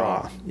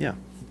straw. Yeah.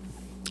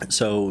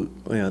 So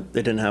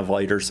they didn't have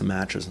lighters and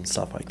matches and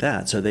stuff like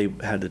that. So they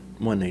had to,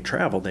 when they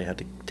traveled, they had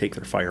to take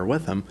their fire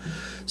with them.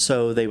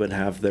 So they would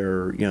have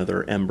their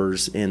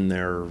embers in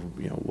their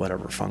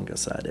whatever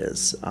fungus that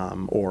is,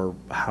 or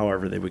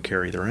however they would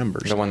carry their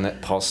embers. The one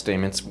that Paul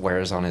Stamets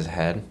wears on his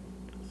head.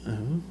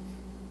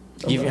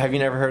 Have you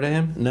never heard of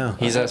him? No.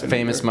 He's a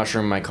famous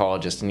mushroom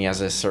mycologist, and he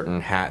has a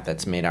certain hat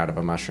that's made out of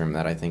a mushroom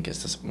that I think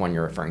is the one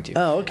you're referring to.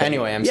 Oh, okay.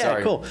 Anyway, sorry.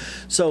 Yeah, cool.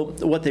 So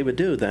what they would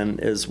do then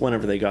is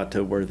whenever they got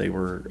to where they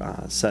were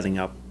setting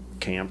up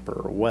camp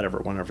or whatever,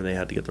 whenever they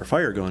had to get their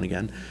fire going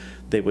again,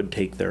 they would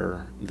take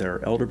their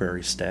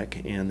elderberry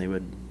stick and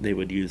they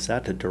would use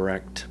that to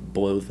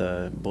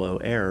blow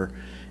air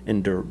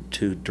and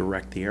to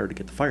direct the air to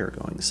get the fire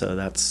going. So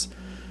that's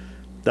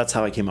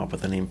how I came up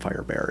with the name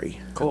Fireberry.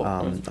 Cool.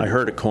 I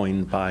heard it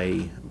coined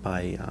by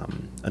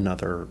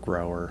another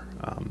grower,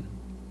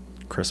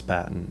 Chris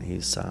Patton.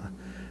 He's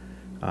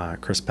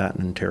Chris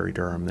Patton and Terry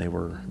Durham. They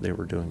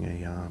were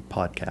doing a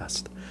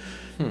podcast,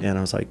 and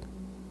I was like,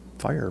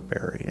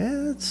 Fireberry.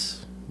 Yeah,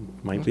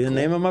 might be the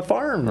name of my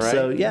farm.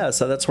 Right.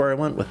 So that's where I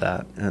went with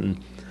that,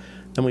 and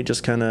then we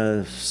just kind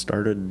of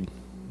started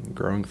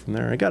growing from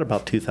there. I got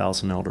about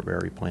 2,000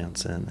 elderberry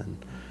plants in,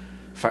 and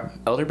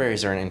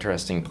elderberries are an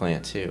interesting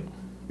plant too.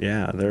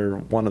 yeah, they're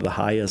one of the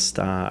highest.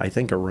 I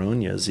think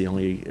aronia is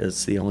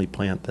the only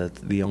plant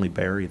the only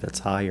berry that's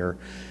higher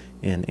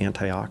in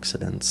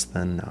antioxidants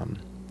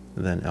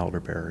than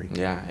elderberry.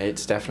 Yeah,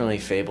 it's definitely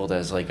fabled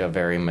as like a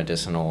very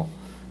medicinal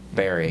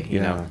berry. You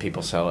know,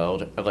 people sell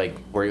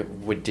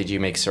did you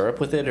make syrup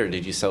with it, or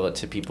did you sell it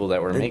to people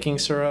that were making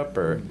syrup,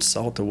 or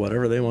Sell it to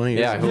whatever they want to use.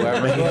 yeah,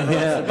 whoever wants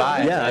to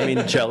buy it, Yeah, right? I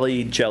mean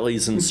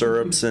jellies and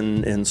syrups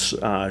and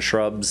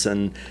shrubs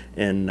and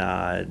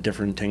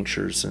different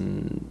tinctures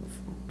and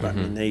I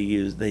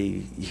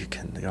mean you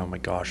can, oh my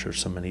gosh, there's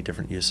so many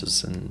different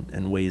uses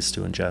and ways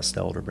to ingest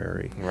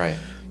elderberry. Right.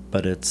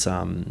 But it's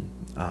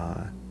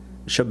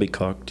should be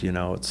cooked.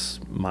 It's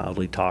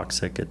mildly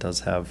toxic. It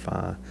does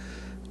have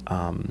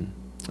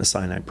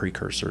cyanide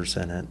precursors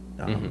in it,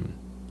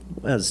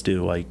 as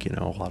do a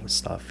lot of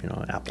stuff.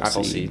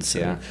 Apple seeds,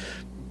 yeah.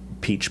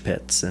 Peach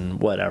pits and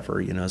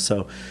whatever.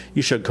 So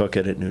you should cook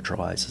it. It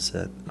neutralizes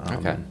it.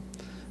 Okay.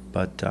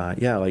 But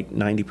like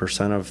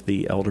 90% of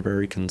the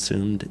elderberry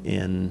consumed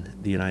in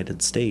the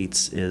United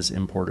States is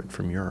imported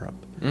from Europe.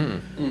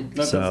 That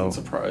doesn't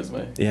surprise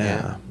me.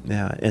 Yeah,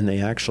 and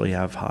they actually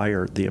have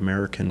the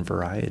American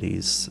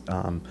varieties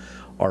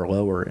are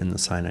lower in the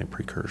cyanide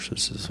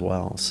precursors as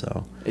well.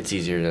 So It's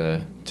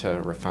easier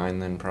to refine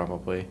then,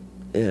 probably.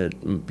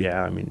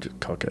 just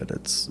cook it.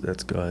 It's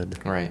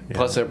good. Right. Yeah.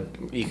 Plus,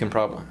 you can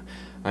probably.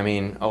 I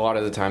mean, a lot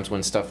of the times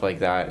when stuff like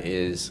that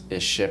is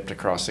shipped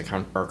across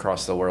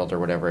across the world or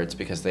whatever, it's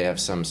because they have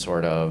some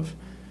sort of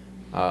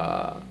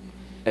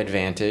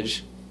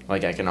advantage,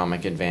 like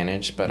economic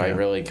advantage. But I Yeah.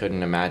 really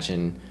couldn't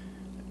imagine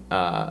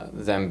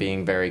them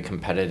being very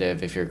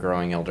competitive if you're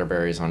growing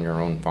elderberries on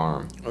your own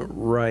farm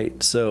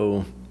Right.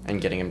 So and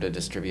getting them to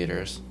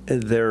distributors.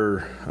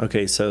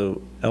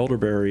 So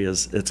elderberry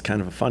it's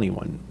kind of a funny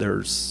one.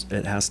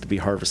 It has to be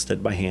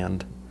harvested by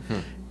hand.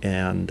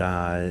 And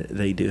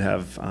they do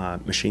have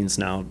machines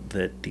now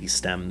that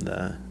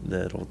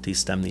that'll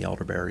destem the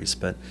elderberries,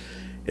 but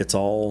it's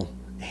all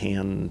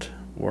hand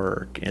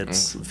work.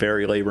 It's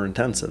very labor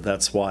intensive.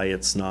 That's why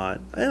it's not.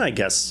 And I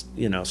guess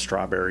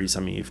strawberries.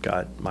 I mean, you've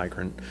got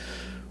migrant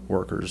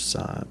workers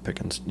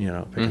picking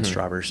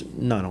strawberries.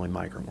 Not only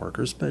migrant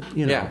workers, but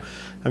Yeah.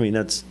 I mean,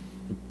 that's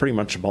pretty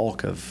much the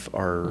bulk of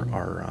our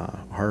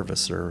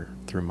harvests are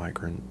through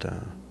migrant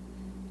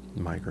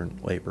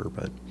labor,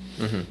 but.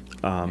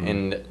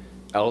 And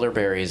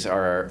elderberries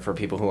are, for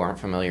people who aren't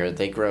familiar,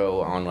 they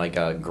grow on like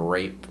a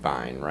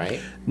grapevine, right?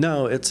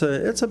 No, it's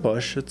a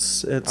bush.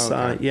 It's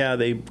Okay.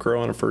 they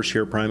grow on a first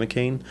year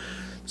primocane.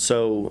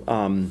 So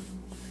how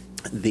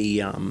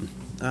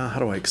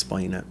do I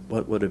explain it?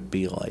 What would it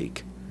be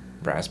like?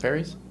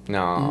 Raspberries?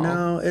 No.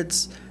 No,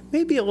 it's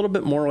maybe a little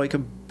bit more like a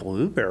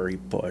blueberry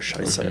bush,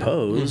 I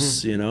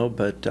suppose.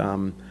 But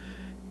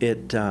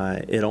it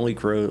only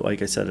grows,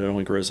 like I said, it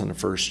only grows on the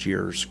first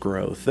year's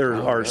growth. There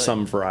are really?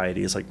 some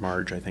varieties like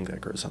Marge, I think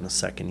that grows on the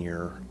second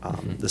year,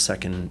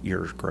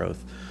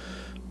 growth.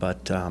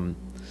 But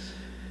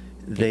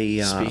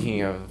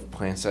Speaking of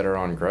plants that are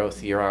on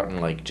growth, you're out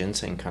in like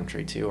ginseng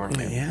country too, aren't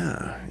you?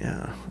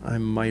 Yeah. I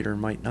might or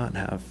might not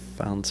have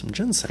found some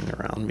ginseng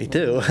around me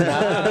too.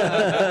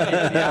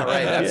 Yeah,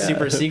 right. That's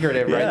super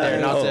secretive right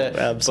there. Not to blow up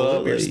your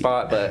absolutely.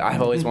 spot, but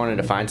I've always wanted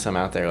to find some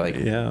out there. Like,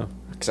 Yeah.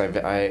 because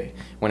I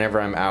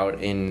whenever I'm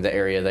out in the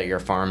area that your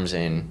farm's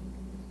in,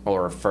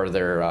 or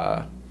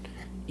further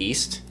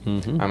east,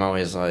 I'm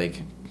always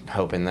like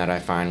hoping that I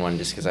find one,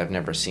 just because I've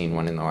never seen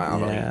one in the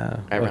wild. Yeah.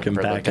 I Looking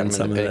remember back in looking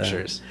some at of the the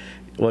pictures.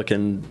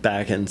 Looking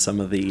back in some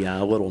of the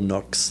little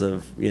nooks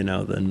of the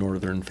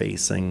northern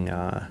facing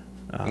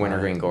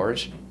Wintergreen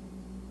Gorge,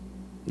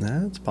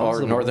 That's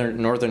or possible.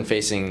 northern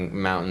facing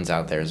mountains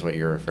out there is what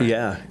you're referring.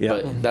 Yeah.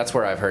 But that's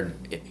where I've heard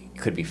it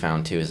could be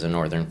found too, is the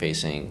northern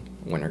facing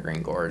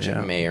Wintergreen Gorge.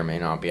 Yeah. It may or may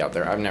not be out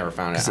there. I've never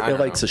found it. I It don't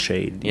likes know. the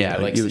shade. Yeah,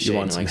 it likes the shade. You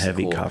want it some likes the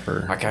heavy cool.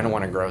 cover. I kind of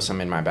want to grow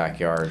some in my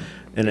backyard.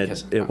 And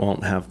because- it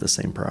won't have the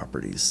same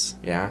properties.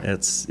 Yeah?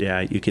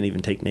 You can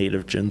even take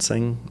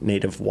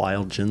native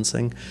wild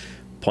ginseng,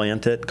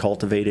 plant it,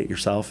 cultivate it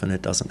yourself, and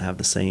it doesn't have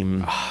the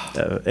same.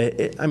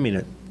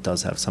 It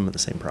does have some of the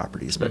same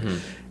properties, but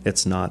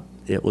it's not.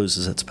 It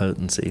loses its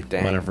potency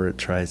Dang. whenever it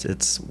tries.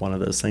 It's one of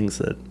those things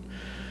that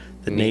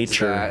Needs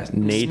nature that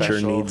nature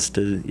special needs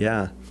to.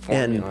 Yeah,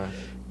 formula.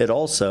 it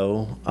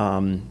also,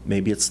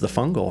 maybe it's the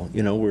fungal.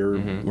 You know,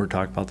 we're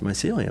talking about the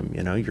mycelium.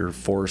 You know, your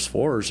forest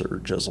floors are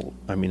just,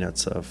 I mean,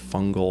 it's a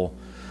fungal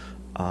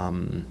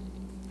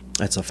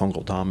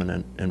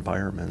dominant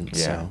environment.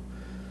 Yeah. So.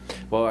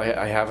 Well,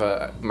 I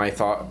have my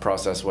thought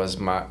process was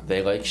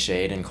they like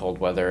shade and cold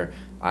weather.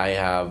 I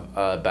have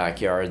a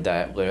backyard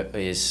that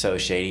is so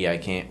shady I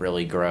can't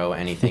really grow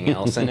anything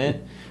else in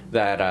it,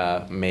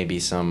 that maybe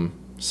some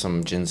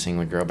ginseng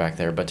would grow back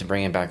there. But to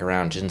bring it back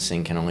around,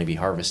 ginseng can only be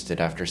harvested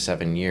after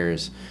 7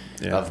 years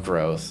of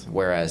growth,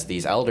 whereas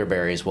these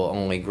elderberries will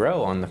only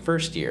grow on the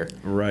first year.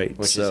 Right.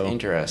 Which is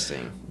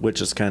interesting.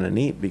 Which is kind of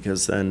neat,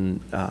 because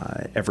then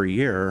every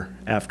year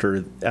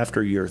after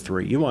year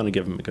 3, you want to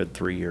give them a good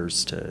 3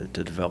 years to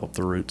develop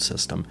the root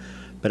system.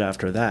 But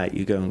after that,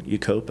 you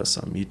coppice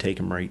them. You take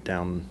them right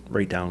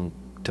down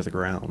to the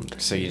ground.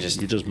 So you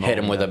just mow hit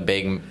them with a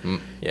big,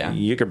 yeah.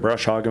 You could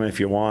brush hog them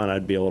if you want.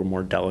 I'd be a little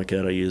more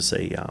delicate. I use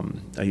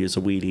a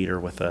weed eater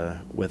with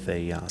a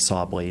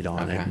saw blade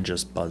on it and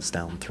just buzz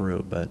down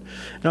through. But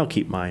and I'll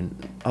keep mine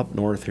up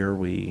north here.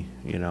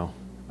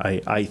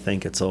 I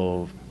think it's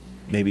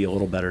maybe a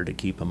little better to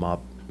keep them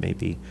up,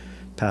 maybe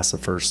past the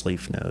first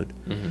leaf node.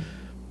 Mm-hmm.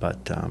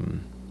 But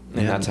and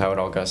that's how it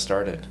all got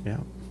started. Yeah.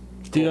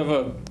 Do you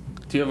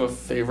have a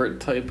favorite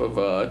type of,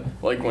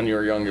 like when you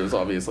were young, it was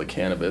obviously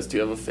cannabis. Do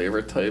you have a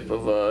favorite type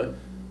of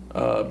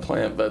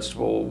plant,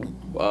 vegetable,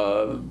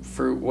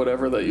 fruit,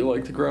 whatever that you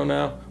like to grow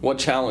now? What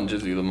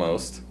challenges you the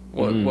most?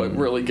 What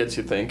really gets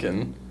you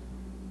thinking?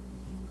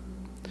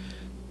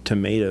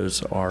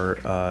 Tomatoes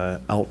are,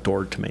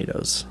 outdoor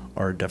tomatoes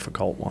are a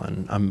difficult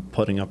one. I'm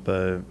putting up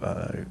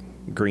a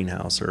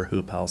greenhouse or a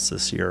hoop house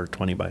this year,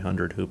 20 by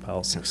 100 hoop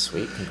house. Oh,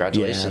 sweet.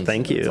 Congratulations. Yeah,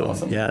 thank you. That's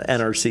awesome. Yeah,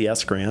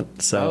 NRCS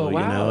grant. So, oh,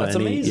 wow, that's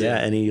amazing. Yeah,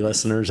 any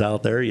listeners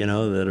out there,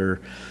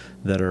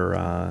 that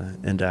are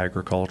into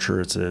agriculture,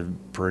 it's a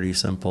pretty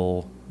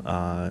simple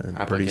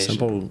application.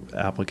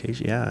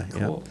 Yeah,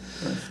 cool.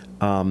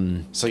 Yeah.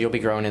 So you'll be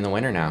growing in the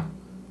winter now.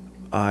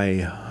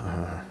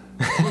 They're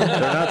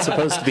not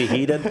supposed to be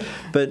heated,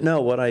 but no,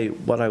 what I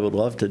would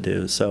love to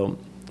do, so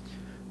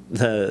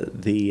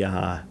the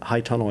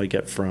high tunnel I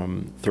get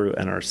through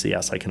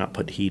NRCS, I cannot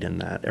put heat in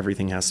that.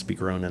 Everything has to be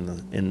grown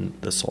in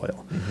the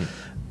soil.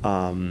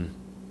 Mm-hmm.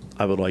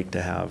 I would like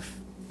to have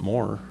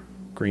more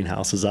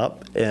greenhouses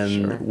up,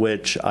 and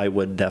which I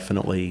would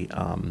definitely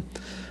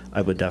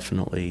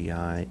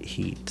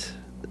heat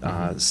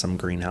some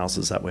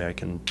greenhouses. That way I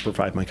can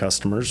provide my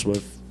customers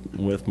with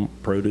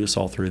produce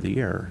all through the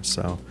year.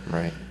 So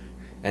right.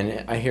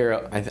 And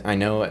I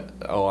know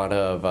a lot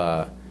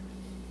of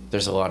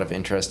there's a lot of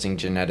interesting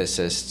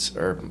geneticists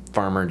or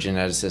farmer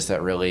geneticists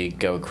that really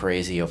go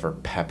crazy over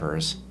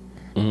peppers.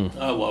 Mm.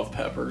 I love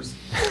peppers.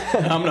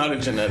 I'm not a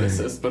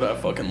geneticist, but I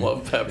fucking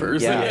love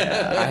peppers.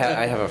 Yeah.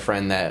 I have a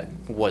friend that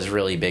was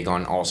really big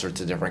on all sorts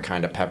of different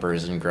kind of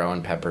peppers and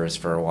growing peppers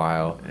for a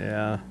while.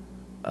 Yeah.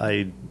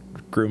 I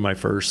grew my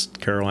first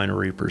Carolina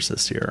Reapers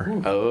this year.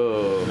 Ooh.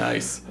 Oh,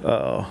 nice.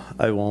 Oh,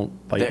 I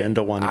won't bite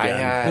into one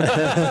again.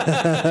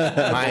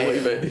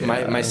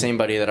 My same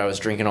buddy that I was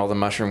drinking all the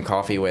mushroom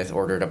coffee with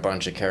ordered a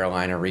bunch of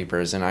Carolina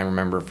Reapers, and I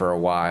remember for a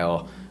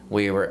while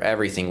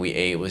everything we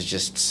ate was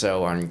just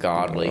so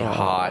ungodly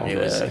hot.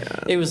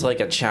 It was like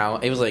a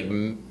challenge. It was like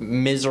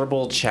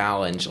miserable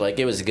challenge. Like,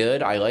 it was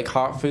good. I like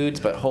hot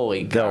foods, but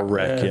holy God. They'll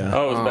wreck you.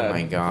 Oh, it was bad.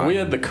 My God. We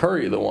had the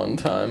curry the one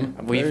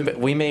time.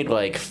 We made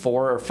like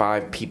 4 or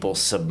 5 people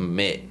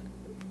submit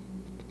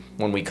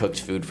when we cooked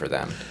food for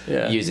them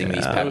using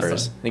these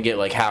peppers. They get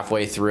like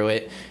halfway through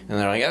it, and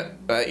they're like,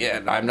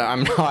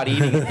 I'm not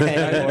eating it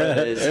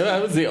anymore.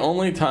 That was the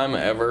only time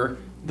ever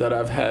that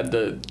I've had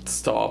to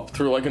stop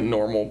through like a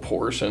normal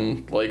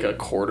portion, like a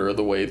quarter of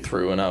the way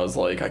through, and I was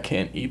like, I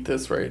can't eat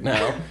this right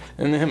now.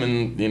 And him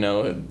and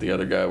the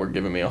other guy were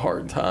giving me a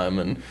hard time,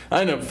 and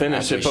I ended up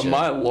finishing it. But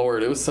my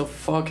lord, it was so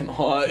fucking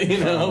hot,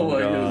 It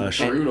was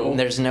brutal. And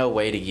there's no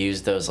way to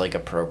use those like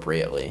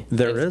appropriately.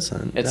 There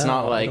isn't. It's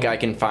not like I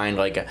can find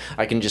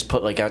I can just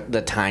put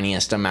the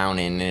tiniest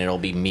amount in and it'll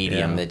be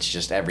medium. It's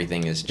just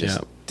everything is just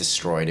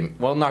destroyed.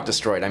 Well, not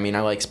destroyed. I mean,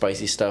 I like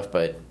spicy stuff,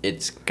 but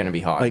it's gonna be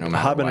hot no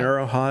matter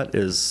habanero what. Hot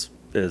is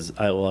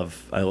I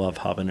love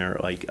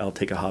habanero. Like, I'll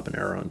take a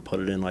habanero and put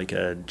it in like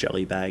a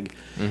jelly bag,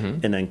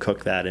 and then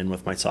cook that in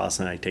with my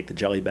sauce, and I take the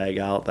jelly bag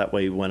out. That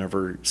way,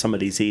 whenever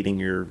somebody's eating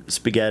your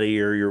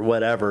spaghetti or your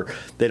whatever,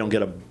 they don't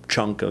get a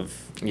chunk of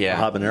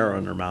habanero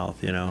in their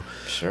mouth.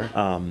 Sure.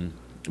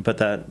 But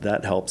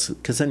that helps,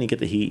 because then you get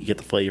the heat, you get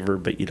the flavor,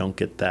 but you don't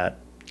get that.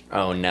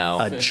 Oh no!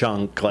 A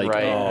chunk, like,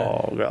 right.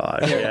 Oh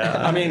god,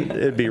 yeah. I mean,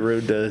 it'd be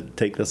rude to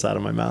take this out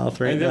of my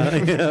mouth right now.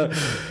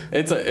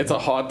 It's a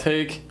hot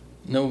take,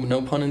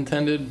 no pun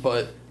intended,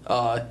 but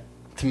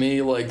to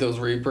me, like, those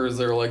Reapers,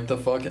 they're like the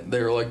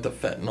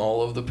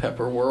fentanyl of the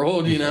pepper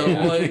world,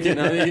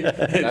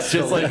 it's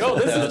just like, oh,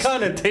 this is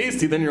kind of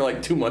tasty. Then you're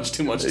like, too much,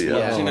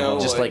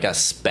 just like a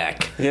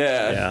speck.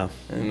 Yeah.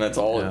 And that's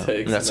all it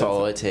takes. That's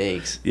all it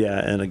takes. Yeah,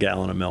 and a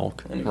gallon of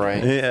milk.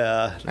 Right.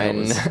 Yeah.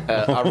 And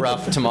a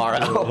rough tomorrow.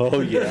 Oh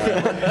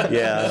yeah.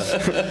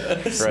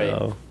 Yeah.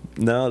 Right.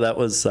 No, that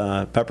was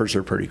peppers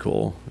are pretty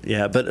cool.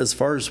 Yeah, but as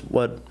far as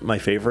what my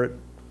favorite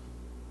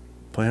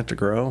plant to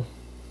grow,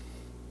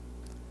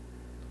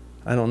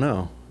 I don't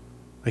know.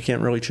 I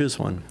can't really choose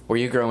one. Were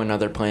you growing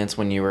other plants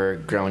when you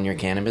were growing your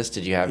cannabis?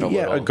 Did you have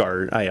a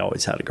garden? I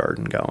always had a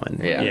garden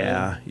going.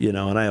 Yeah,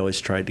 and I always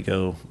tried to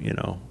go,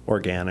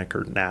 organic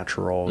or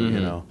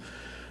natural.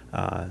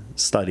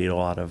 Studied a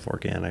lot of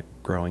organic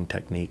growing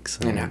techniques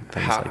and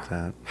things like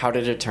that. How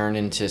did it turn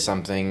into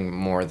something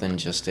more than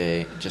just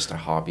a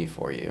hobby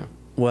for you?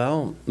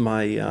 Well,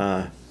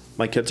 my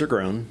kids are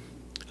grown.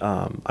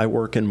 I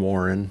work in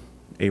Warren.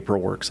 April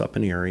works up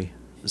in Erie.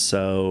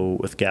 So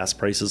with gas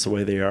prices the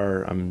way they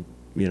are, I'm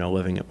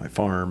living at my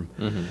farm.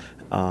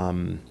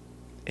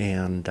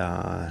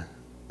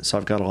 So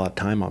I've got a lot of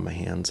time on my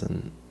hands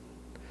and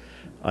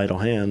idle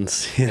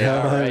hands, Right.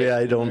 I mean,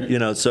 I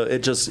don't, so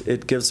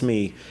it gives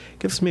me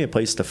a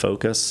place to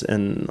focus.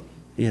 And,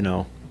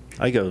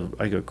 I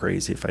go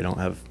crazy if I don't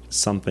have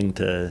something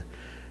to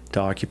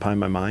occupy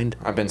my mind.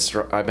 I've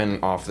been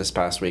off this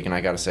past week, and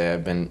I got to say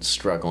I've been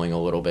struggling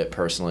a little bit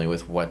personally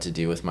with what to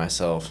do with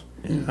myself.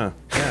 Yeah,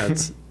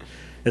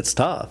 it's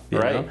tough, you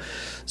right? know?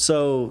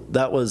 So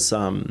that was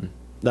a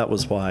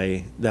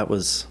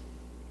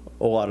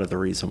lot of the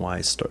reason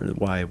why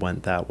I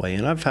went that way.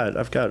 And I've got,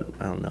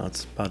 I don't know,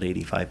 it's about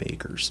 85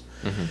 acres,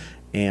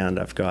 and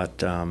I've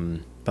got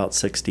about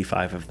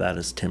 65 of that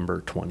is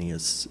timber, 20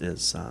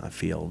 is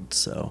field.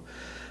 So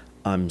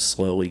I'm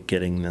slowly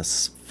getting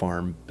this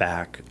farm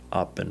back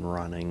up and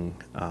running.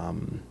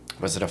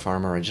 Was it a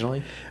farm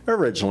originally?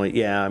 Originally,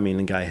 yeah. I mean,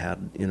 the guy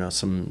had,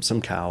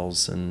 some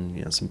cows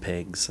and, some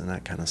pigs and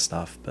that kind of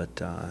stuff, but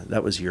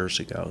that was years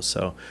ago.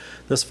 So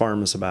this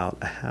farm is about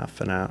a half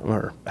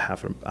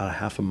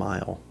a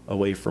mile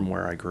away from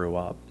where I grew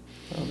up.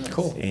 Oh, nice.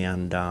 Cool.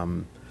 And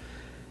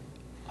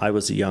I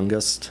was the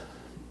youngest.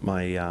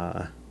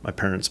 My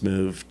parents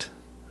moved.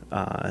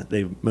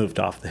 They moved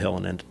off the hill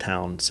and into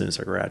town as soon as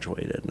I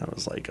graduated, and I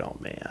was like, oh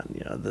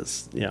man,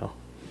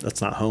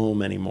 that's not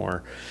home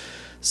anymore.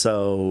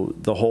 So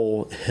the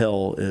whole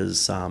hill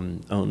is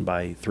owned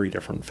by 3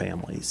 different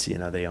families.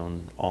 They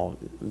own all.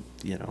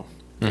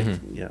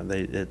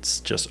 It's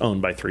just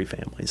owned by 3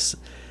 families,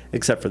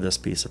 except for this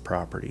piece of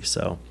property.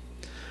 So,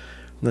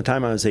 from the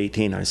time I was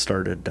 18, I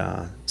started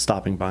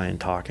stopping by and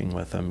talking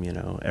with them.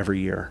 Every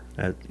year.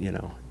 It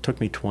took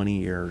me 20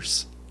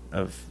 years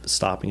of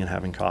stopping and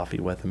having coffee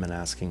with him and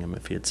asking him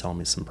if he'd sell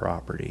me some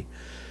property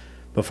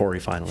before he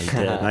finally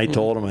did. And I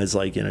told him, I was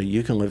like,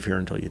 you can live here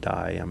until you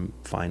die. I'm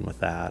fine with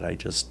that. I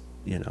just,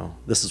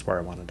 this is where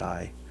I want to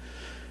die.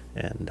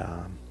 And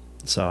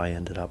so I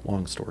ended up,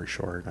 long story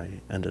short, I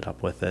ended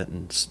up with it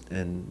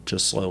and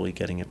just slowly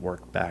getting it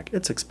worked back.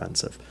 It's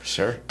expensive.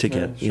 Sure. To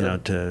get,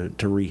 to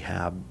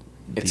rehab.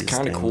 It's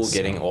kind of cool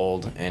getting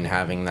old and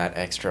having that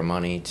extra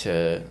money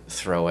to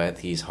throw at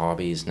these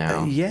hobbies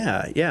now.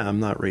 Yeah. I'm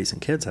not raising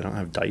kids. I don't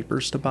have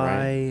diapers to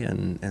buy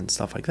and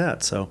stuff like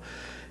that. So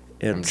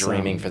I'm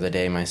dreaming for the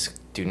day my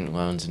student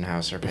loans and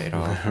house are paid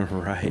off.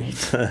 Right.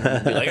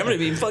 Be like, I'm going to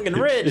be fucking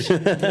rich. You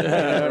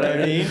know what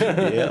I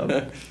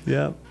mean?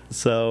 Yep.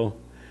 So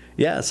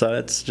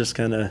it's just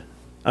kind of,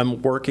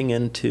 I'm working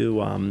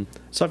into,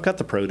 so I've got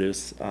the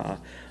produce,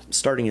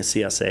 starting a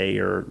CSA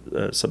or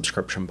a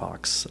subscription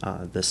box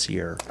this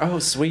year. Oh,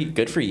 sweet.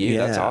 Good for you.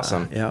 That's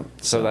awesome. Yeah.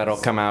 So that'll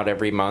come out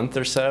every month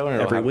or so?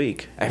 Every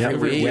week. Every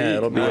week? Yeah,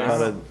 it'll be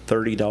about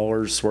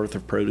 $30 worth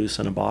of produce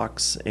in a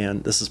box,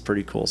 and this is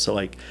pretty cool. So,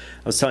 like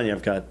I was telling you,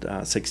 I've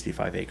got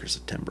 65 acres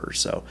of timber,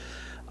 so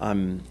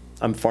I'm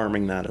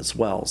farming that as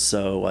well.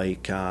 So,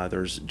 like,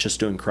 there's just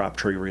doing crop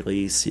tree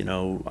release,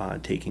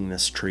 taking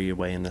this tree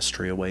away and this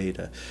tree away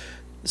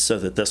so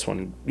that this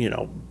one,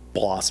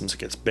 blossoms,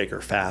 gets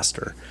bigger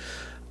faster.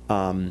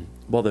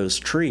 Well, those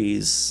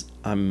trees,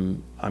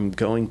 I'm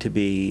going to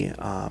be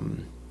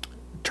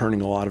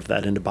turning a lot of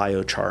that into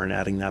biochar and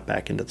adding that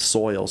back into the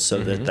soil, so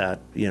that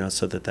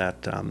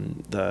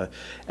the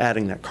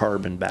adding that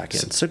carbon back in.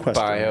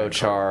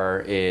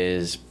 Biochar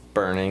is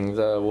burning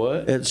the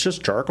wood? It's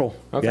just charcoal.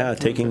 Okay. Yeah,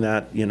 taking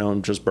that,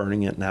 and just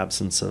burning it in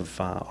absence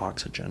of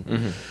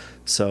oxygen.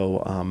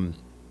 So,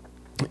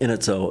 and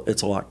it's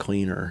a lot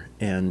cleaner,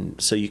 and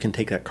so you can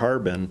take that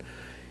carbon,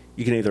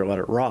 you can either let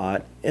it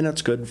rot, and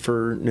it's good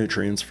for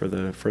nutrients for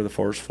the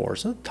forest floor.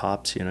 So the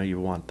tops, you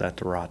want that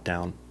to rot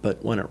down,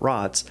 but when it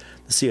rots,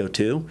 the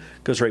CO2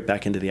 goes right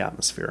back into the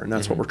atmosphere, and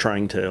that's what we're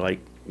trying to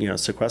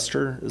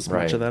sequester as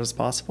much of that as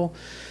possible.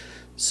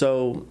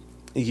 So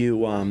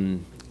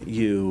you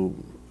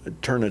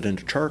turn it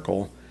into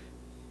charcoal,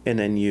 and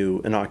then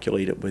you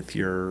inoculate it with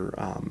your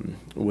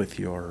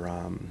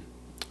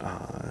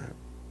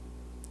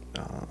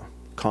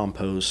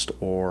compost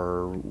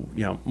or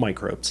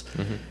microbes,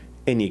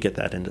 and you get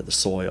that into the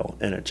soil,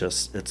 and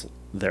it's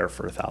there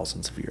for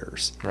thousands of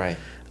years. Right.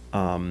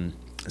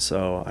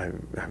 So I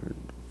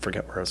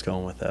forget where I was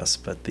going with this,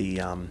 but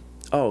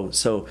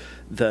so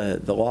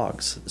the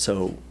logs.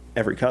 So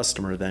every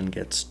customer then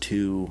gets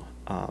 2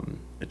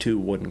 2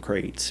 wooden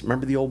crates.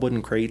 Remember the old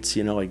wooden crates?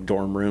 Like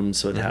dorm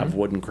rooms would have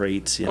wooden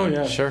crates. Oh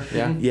yeah, Sure,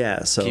 yeah.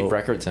 Yeah. So Keep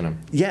records in them.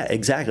 Yeah,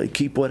 exactly.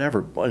 Keep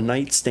whatever, a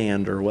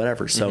nightstand or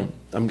whatever. So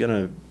I'm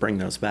gonna bring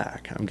those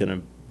back. I'm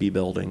gonna be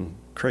building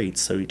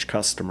crates. So each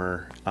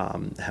customer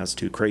has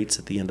 2 crates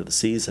at the end of the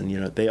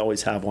season. They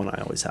always have one.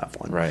 I always have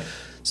one. Right.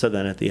 So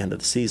then at the end of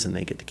the season,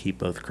 they get to keep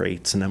both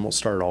crates, and then we'll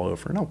start all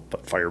over. And I'll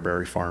put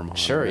Fireberry Farm on.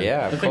 Sure, it. yeah,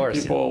 I of think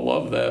course. people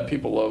love that.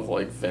 People love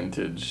like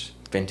vintage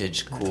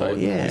Cool type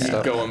Yeah.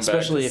 stuff. going back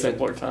Especially to if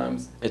simpler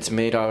times. it's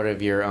made out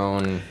of your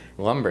own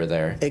lumber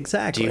there.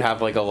 Exactly. Do you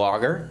have like a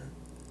logger?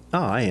 Oh,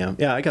 I am.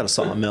 Yeah, I got a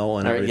sawmill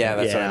and Or- everything. yeah,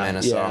 that's what I meant,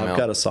 a sawmill. I've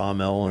got a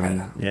sawmill,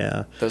 and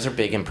yeah. Those are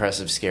big,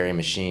 impressive, scary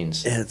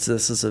machines.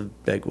 This is a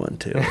big one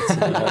too.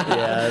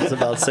 It's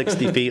about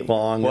 60 feet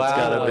long. It's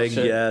got Wow, a big,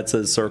 shit. it's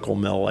a circle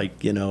mill,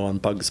 like on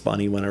Bugs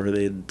Bunny whenever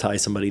they tie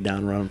somebody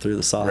down, run them through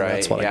the saw. Right,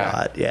 That's what yeah. I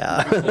got.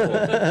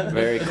 Yeah.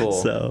 Very cool.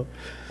 So,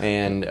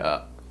 And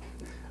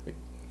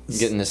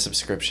getting the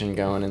subscription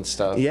going and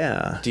stuff.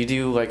 yeah. Do you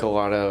do like a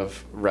lot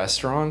of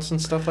restaurants and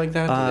stuff like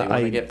that? Do they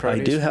want to get I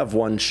produce? do have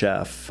one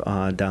chef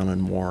down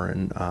in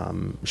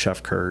Warren,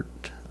 Chef Kurt.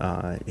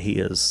 He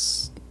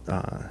has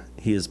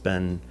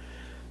been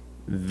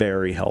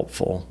very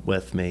helpful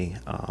with me.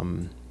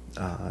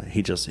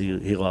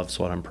 He loves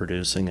what I'm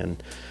producing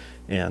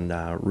and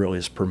really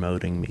is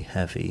promoting me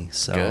heavy.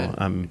 So Good.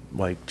 I'm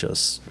like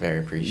just Very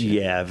appreciative.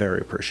 yeah, very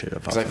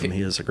appreciative 'Cause of I him. fe-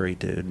 He is a great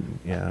dude.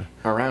 Yeah.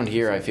 Around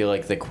here, I feel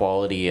like the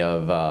quality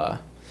of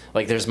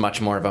like there's much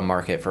more of a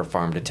market for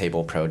farm to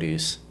table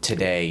produce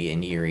today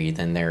in Erie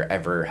than there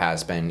ever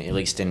has been, at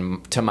least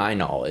to my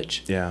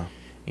knowledge. Yeah.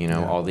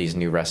 Yeah. All these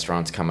new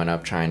restaurants coming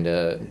up trying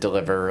to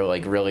deliver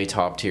like really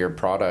top tier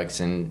products,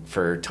 and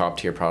for top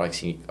tier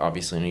products, you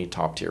obviously need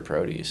top tier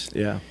produce.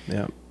 Yeah.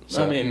 Yeah.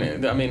 So- I mean,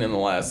 in the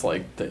last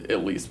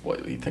at least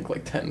what you think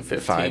like 10, 15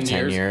 5,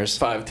 10 years.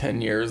 5,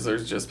 10 years,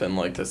 there's just been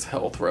like this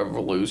health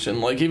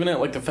revolution. Like even at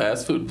like the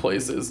fast food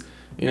places,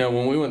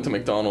 when we went to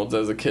McDonald's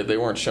as a kid, they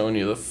weren't showing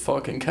you the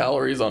fucking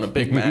calories on a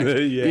Big Mac.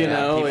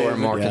 Yeah. People are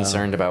more Yeah.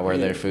 concerned about where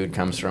their food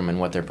comes from and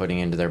what they're putting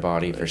into their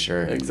body for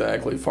sure.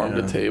 Exactly. Farm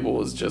Yeah. to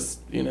table is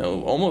just,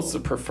 almost the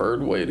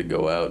preferred way to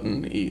go out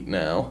and eat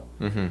now.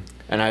 Hmm.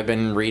 And I've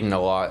been reading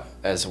a lot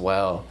as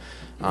well.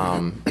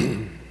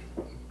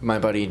 My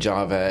buddy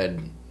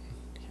Javed,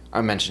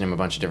 I mentioned him a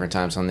bunch of different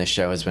times on this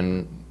show, has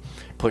been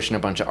pushing a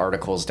bunch of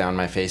articles down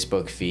my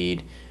Facebook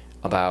feed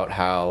about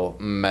how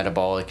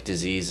metabolic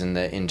disease and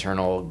the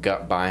internal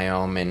gut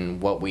biome and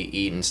what we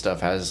eat and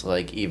stuff has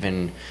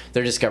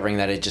they're discovering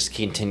that it just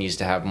continues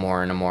to have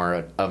more and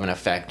more of an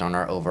effect on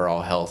our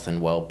overall health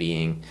and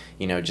well-being.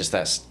 Just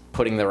that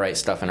putting the right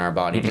stuff in our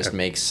body just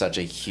makes such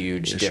a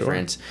huge Yeah,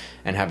 difference.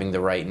 And having the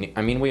right,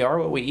 we are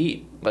what we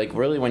eat. Like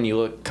really, when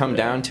you come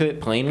down to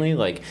it plainly,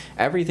 like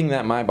everything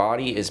that my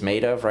body is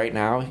made of right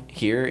now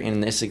here in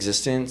this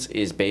existence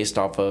is based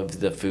off of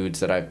the foods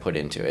that I've put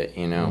into it,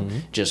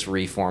 just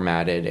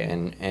reformatted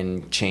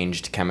and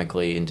changed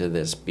chemically into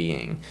this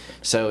being.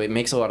 So it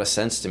makes a lot of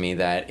sense to me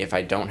that if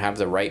I don't have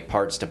the right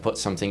parts to put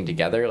something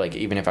together, like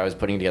even if I was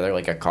putting together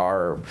like a car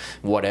or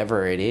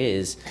whatever it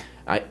is,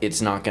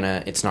 it's not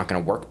gonna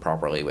work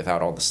properly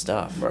without all the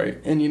stuff. Right.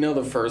 And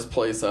the first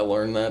place I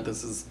learned that,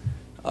 this is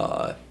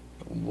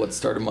what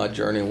started my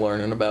journey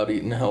learning about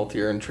eating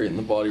healthier and treating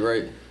the body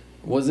right,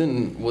 was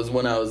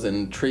when I was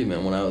in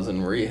treatment, when I was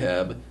in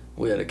rehab.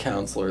 We had a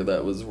counselor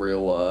that was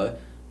real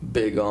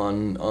big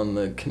on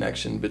the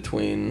connection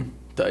between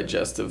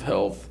digestive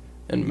health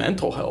and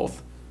mental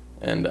health.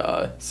 And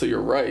so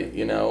you're right,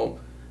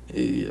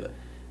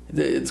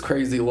 it's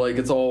crazy, like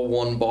it's all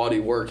one body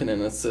working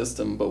in a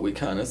system, but we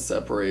kind of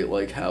separate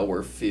like how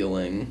we're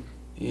feeling,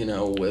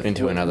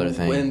 into another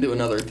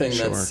thing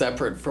Sure. that's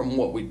separate from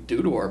what we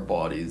do to our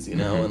bodies,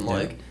 and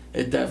like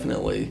it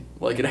definitely,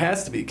 like it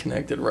has to be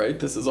connected, right?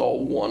 This is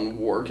all one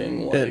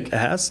working, like It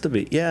has to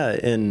be, yeah.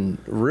 And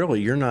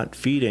really, you're not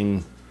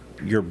feeding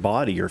your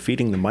body; you're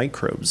feeding the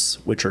microbes,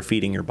 which are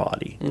feeding your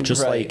body.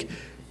 Right.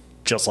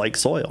 Just like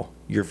soil,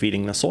 you're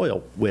feeding the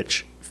soil,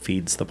 which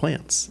feeds the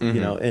plants.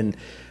 And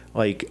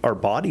like our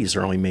bodies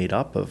are only made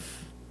up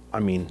of,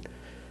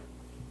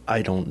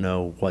 I don't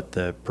know what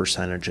the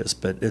percentage is,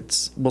 but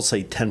we'll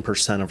say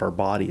 10% of our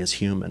body is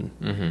human.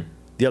 Mm-hmm.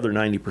 The other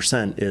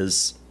 90%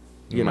 is,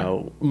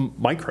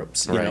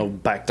 microbes,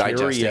 Right. bacteria,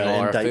 Digesting all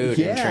our food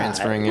and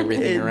transferring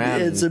everything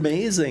around. It's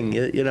amazing.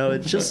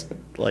 It's just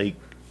like,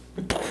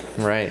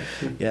 Right.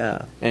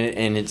 yeah.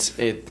 And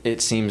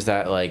it seems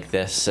that like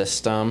this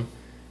system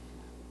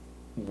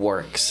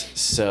works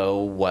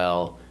so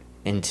well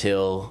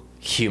until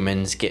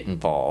humans get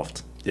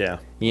involved. Yeah.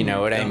 You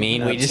know what I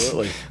mean?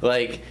 Absolutely. We just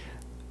like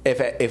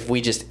if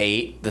we just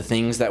ate the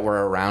things that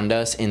were around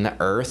us in the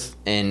earth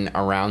and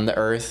around the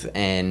earth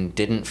and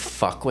didn't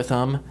fuck with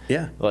them,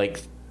 Yeah.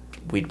 like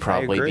we'd I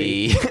probably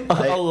agree. be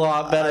a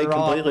lot better I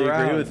completely off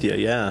agree around. with you.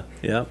 Yeah.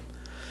 Yep.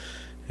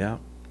 Yeah.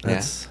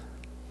 That's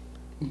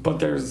but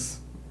there's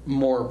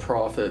more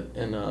profit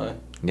in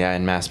Yeah,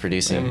 in mass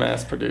producing.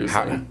 mass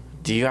producing.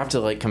 Do you have to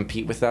like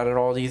compete with that at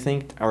all? Do you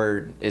think,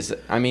 or is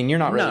I mean, you're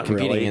not really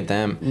competing with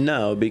them?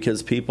 No,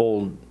 because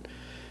people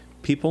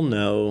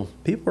know,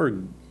 people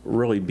are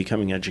really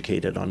becoming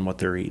educated on what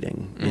they're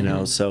eating. You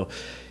know, so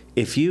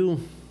if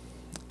you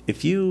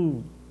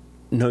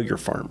know your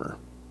farmer,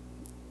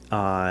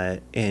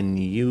 and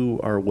you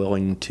are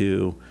willing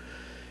to,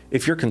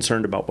 if you're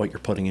concerned about what you're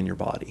putting in your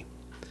body,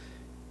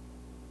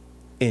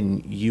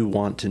 and you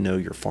want to know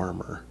your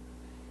farmer,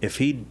 if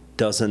he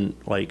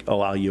doesn't like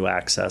allow you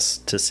access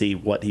to see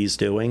what he's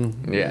doing,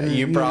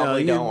 you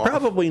probably don't. You're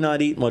probably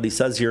not eating what he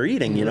says you're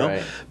eating, you know.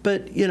 Right.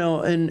 But you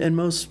know, and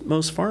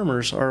most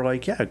farmers are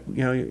like, yeah,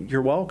 you know,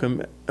 you're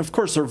welcome. Of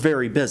course, they're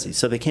very busy,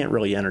 so they can't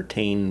really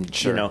entertain.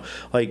 Sure. You know,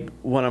 like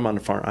when I'm on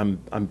the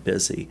farm, I'm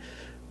busy,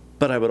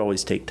 but I would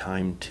always take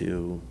time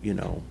to, you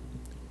know,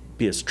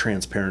 be as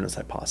transparent as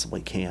I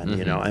possibly can.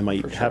 You know, I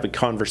might have a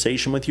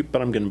conversation with you,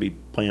 but I'm going to be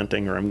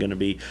planting or I'm going to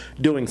be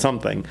doing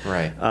something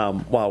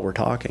while we're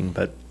talking.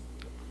 But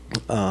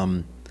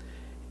I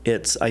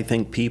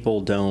think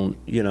people don't,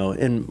 you know,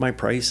 and my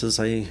prices,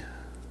 I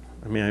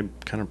mean, I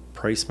kind of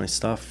price my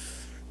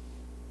stuff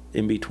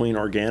in between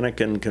organic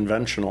and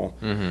conventional.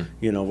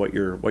 You know, what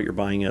you're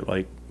buying at,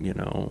 like, you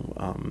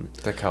know,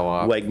 the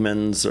co-op,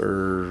 Wegmans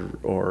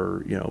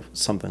or you know,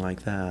 something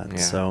like that. Yeah.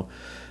 So,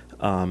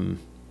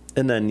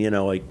 and then, you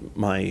know, like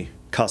my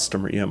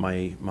customer, you know,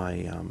 my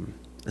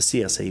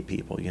CSA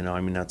people, you know,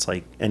 I mean, that's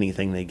like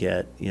anything they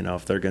get, you know,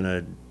 if they're going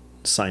to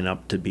sign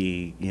up to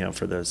be, you know,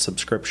 for the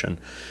subscription,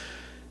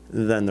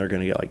 then they're going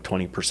to get like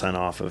 20%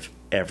 off of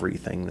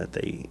anything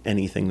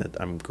that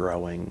I'm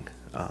growing.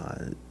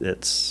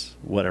 It's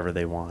whatever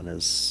they want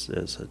is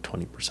a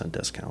 20%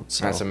 discount.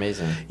 So that's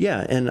amazing.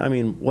 Yeah. And I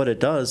mean, what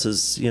it does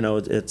is, you know,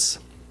 does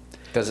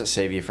it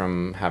save you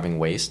from having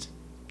waste?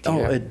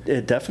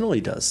 It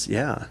definitely does.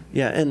 Yeah.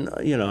 Yeah. And,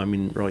 you know, I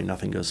mean, really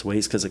nothing goes to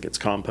waste because it gets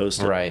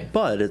composted. Right.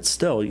 But it's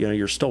still, you know,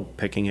 you're still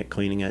picking it,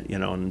 cleaning it, you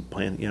know, and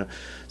planting, you know.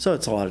 So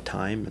it's a lot of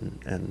time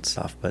and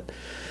stuff. But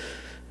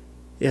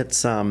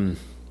it's,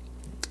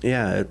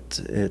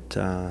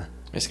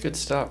 it's good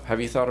stuff.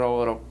 Have you thought at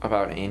all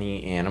about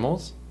any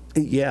animals?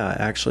 Yeah.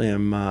 Actually,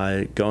 I'm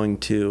going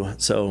to.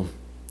 So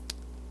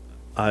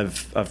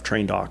I've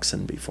trained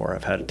oxen before.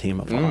 I've had a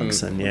team of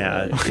oxen.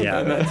 Yeah.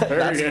 That's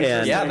very good.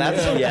 And,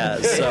 Yeah,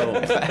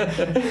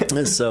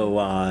 so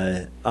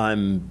I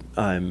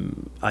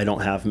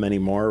don't have them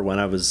anymore.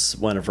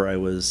 Whenever I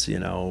was, you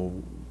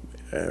know,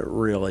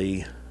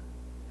 really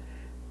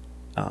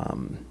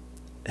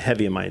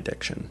heavy in my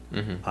addiction,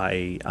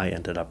 I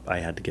ended up, I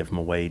had to give them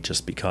away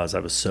just because I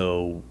was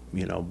so,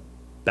 you know,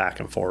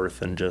 back and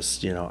forth, and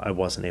just, you know, I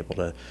wasn't able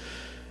to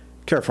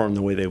care for them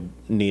the way they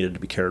needed to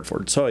be cared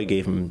for. So I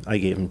gave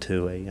them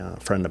to a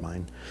friend of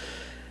mine.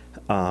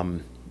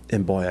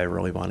 And boy, I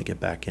really want to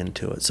get back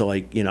into it. So,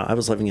 like, you know, I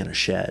was living in a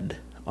shed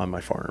on my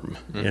farm,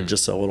 you know,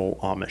 just a little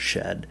Amish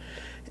shed.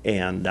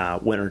 And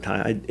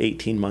wintertime,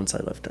 18 months I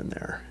lived in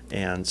there.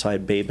 And so I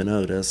had Babe and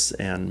Otis,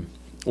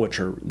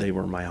 they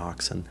were my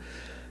oxen.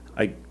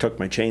 I took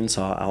my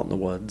chainsaw out in the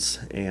woods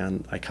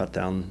and I cut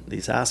down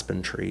these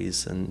aspen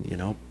trees, and, you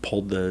know,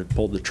 pulled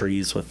the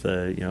trees with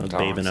the, you know,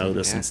 Babe and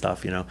Otis and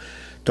stuff, you know,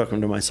 took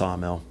them to my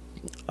sawmill,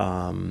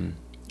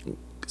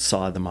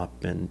 sawed them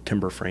up and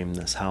timber framed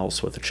this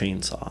house with a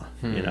chainsaw.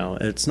 You know,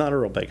 it's not a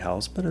real big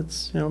house, but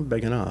it's, you know,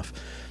 big enough,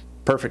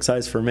 perfect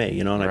size for me,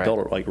 you know. And I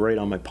built it like right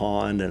on my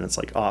pond, and it's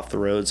like off the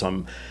road, so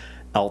I'm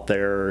out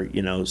there,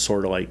 you know,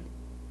 sort of like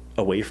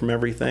away from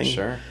everything.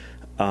 Sure.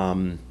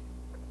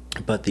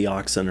 But the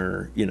oxen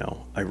are, you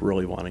know, I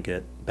really want to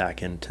get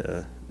back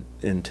into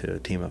a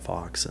team of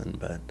oxen,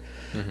 but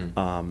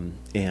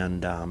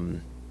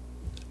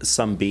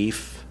some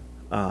beef.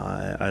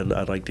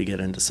 I'd like to get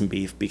into some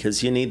beef,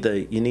 because you need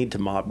to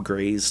mob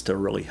graze to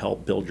really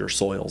help build your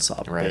soils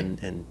up,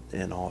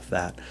 and all of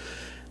that.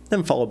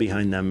 Then follow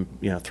behind them,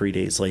 you know, 3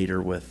 days later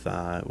with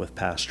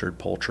pastured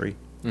poultry.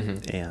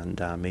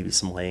 And maybe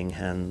some laying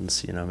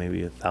hens, you know,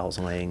 maybe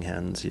 1,000 laying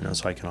hens, you know,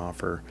 so I can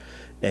offer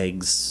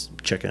eggs,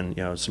 chicken,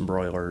 you know, some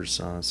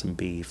broilers, some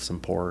beef, some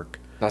pork.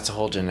 That's a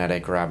whole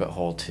genetic rabbit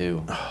hole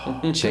too.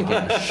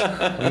 Chicken.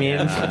 Me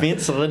and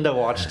Celinda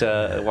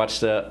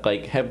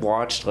have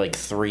watched like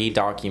 3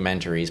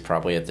 documentaries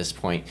probably at this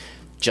point,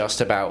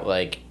 just about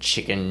like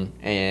chicken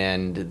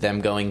and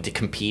them going to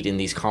compete in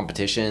these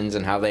competitions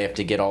and how they have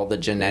to get all the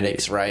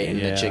genetics right,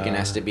 and the chicken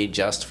has to be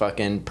just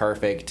fucking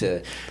perfect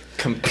to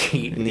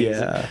compete in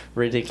these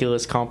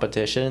ridiculous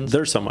competitions.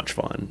 They're so much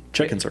fun.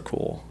 Chickens are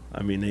cool.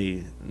 I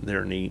mean,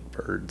 they're neat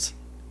birds.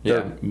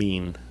 They're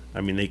mean.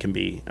 I mean, they can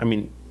be, I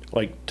mean,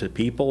 like, to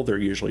people, they're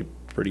usually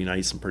pretty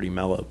nice and pretty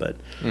mellow, but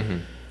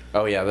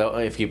oh yeah,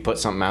 if you put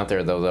something out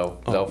there though,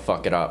 they'll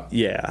fuck it up.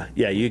 Yeah,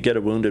 you get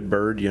a wounded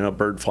bird, you know, a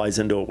bird flies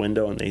into a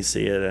window and they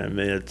see it, and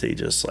they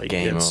just like,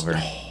 game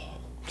over.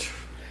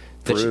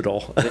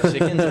 Brutal. The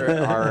chickens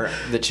are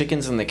the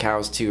chickens and the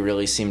cows too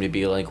really seem to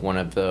be like one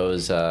of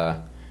those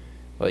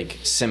like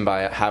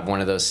have one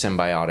of those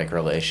symbiotic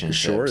relationships.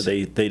 Sure,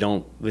 they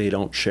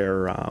don't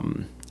share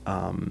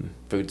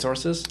food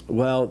sources.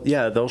 Well,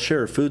 yeah, they'll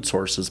share food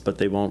sources, but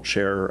they won't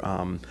share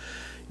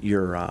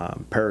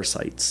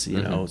parasites,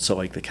 you know. So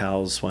like the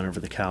cows, whenever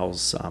the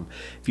cows,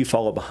 if you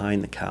follow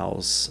behind the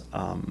cows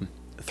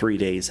 3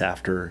 days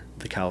after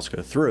the cows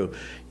go through,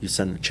 you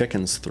send the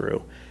chickens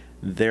through.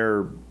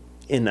 They're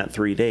in that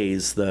 3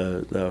 days,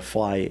 the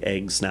fly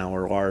eggs now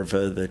are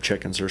larvae. The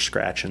chickens are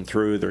scratching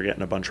through. They're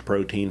getting a bunch of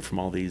protein from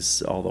all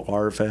the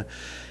larvae,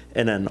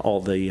 and then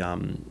all the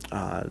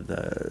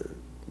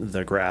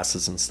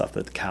grasses and stuff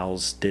that the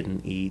cows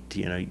didn't eat.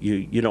 You know,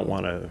 you don't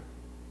want to.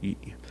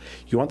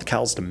 You want the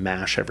cows to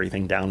mash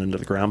everything down into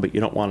the ground, but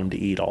you don't want them to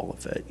eat all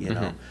of it. You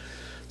know,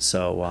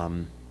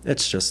 so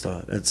it's just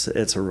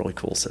it's a really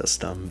cool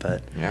system.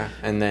 But yeah,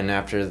 and then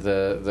after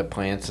the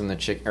plants and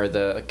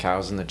the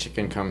cows and the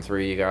chicken come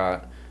through, you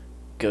got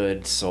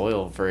good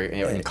soil for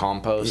and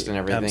compost and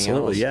everything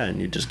absolutely, else. Yeah, and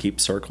you just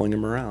keep circling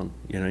them around.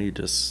 You know, you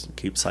just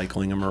keep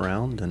cycling them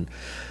around, and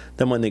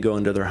then when they go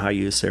into their high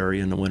use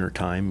area in the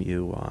wintertime,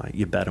 you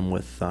bed them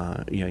with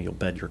you'll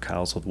bed your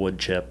cows with wood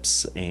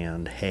chips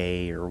and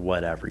hay or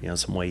whatever,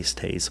 some waste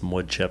hay, some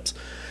wood chips.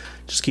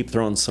 Just keep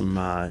throwing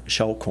some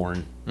shell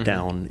corn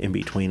down in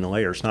between the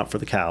layers. Not for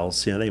the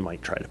cows, they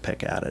might try to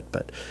pick at it,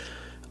 but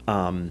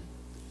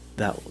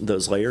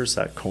those layers,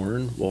 that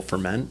corn will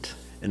ferment.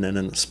 And then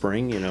in the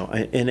spring,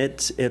 and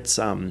it's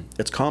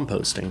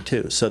composting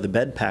too. So the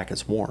bed pack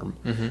is warm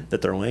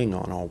that they're laying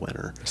on all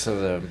winter. So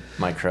the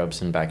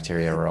microbes and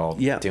bacteria are all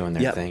doing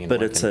their thing.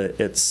 But it's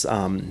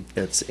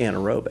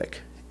anaerobic,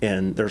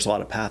 and there's a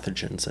lot of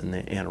pathogens in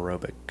the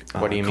anaerobic.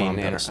 What do you mean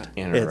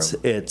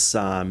anaerobic? It's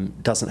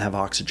doesn't have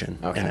oxygen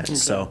in it.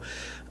 So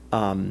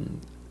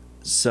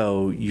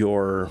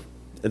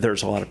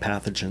there's a lot of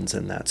pathogens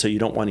in that. So you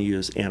don't want to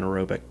use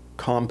anaerobic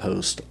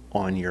compost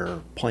on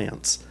your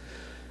plants.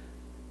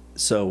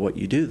 So what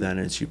you do then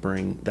is you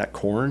bring that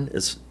corn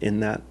is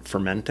in that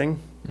fermenting.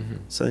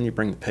 So then you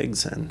bring the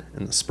pigs in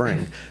the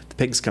spring. The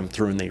pigs come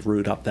through and they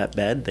root up that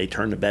bed. They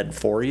turn the bed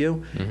for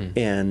you,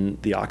 and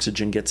the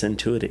oxygen gets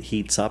into it. It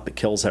heats up. It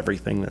kills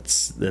everything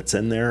that's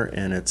in there,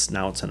 and it's an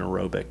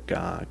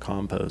aerobic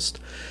compost.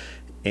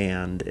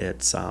 And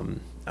it's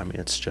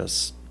it's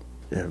just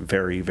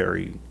very,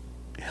 very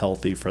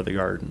healthy for the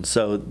garden.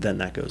 So then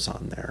that goes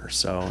on there.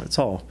 So it's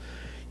all,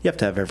 you have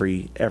to have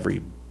every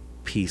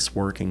piece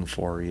working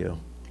for you.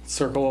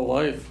 Circle of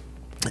life.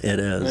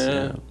 It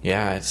is.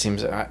 Yeah, it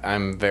seems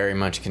I'm very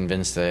much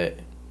convinced that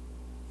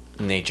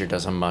nature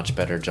does a much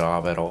better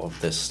job at all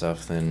of this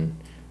stuff than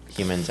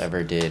humans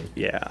ever did.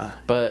 Yeah.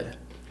 But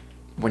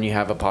when you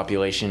have a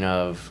population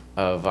of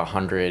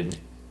 100,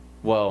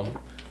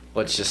 well,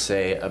 let's just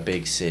say a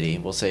big city,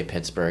 we'll say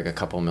Pittsburgh, a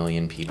couple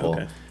million people.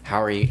 Okay.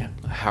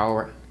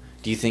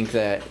 Do you think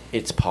that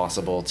it's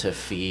possible to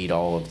feed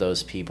all of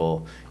those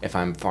people if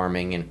I'm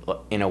farming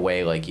in a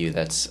way like you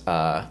that's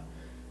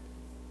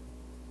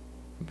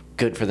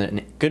good for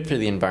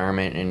the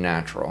environment and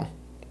natural?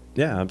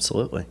 Yeah,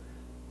 absolutely.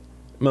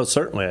 Most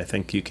certainly, I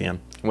think you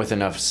can. With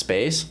enough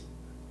space?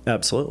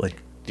 Absolutely.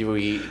 Do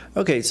we?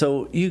 Okay,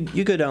 so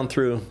you go down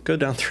through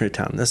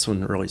town. This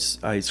one really,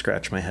 I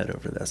scratch my head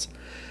over this.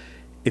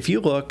 If you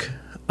look,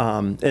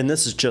 and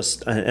this is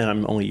just, and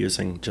I'm only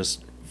using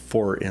just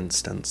for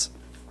instance.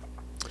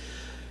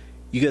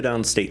 You go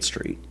down State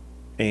Street,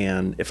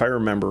 and if I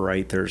remember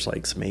right, there's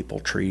like some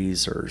maple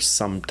trees or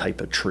some type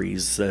of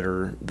trees that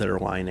are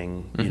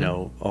lining,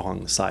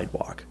 along the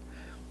sidewalk.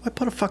 Why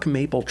put a fucking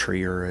maple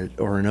tree or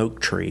an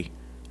oak tree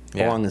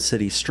along the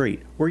city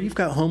street where you've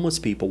got homeless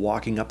people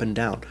walking up and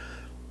down?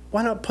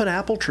 Why not put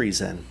apple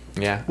trees in?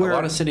 Yeah, a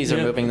lot of cities are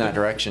moving that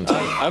direction too.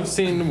 I've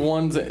seen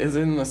ones. Is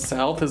it in the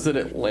South? Is it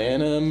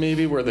Atlanta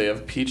maybe where they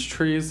have peach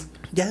trees?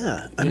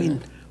 Yeah, I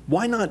mean,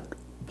 why not?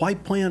 Why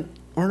plant?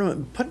 Or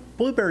no, put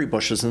blueberry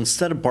bushes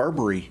instead of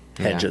barberry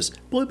hedges. Yeah.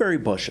 Blueberry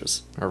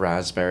bushes. Or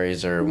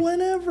raspberries or...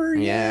 whatever,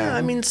 yeah.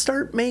 I mean,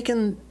 start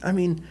making...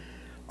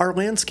 our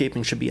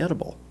landscaping should be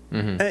edible.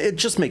 It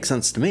just makes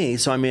sense to me.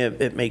 So,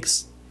 it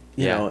makes...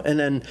 You know,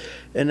 and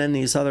then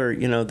these other,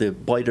 the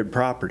blighted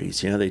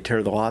properties, they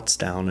tear the lots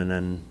down and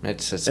then... it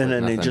just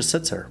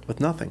sits there with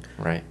nothing.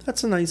 Right.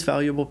 That's a nice,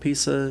 valuable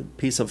piece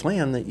of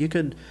land that you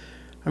could...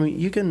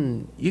 you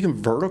can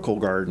vertical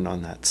garden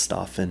on that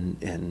stuff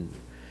and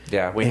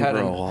yeah, we had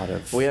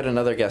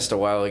another guest a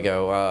while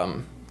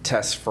ago,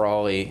 Tess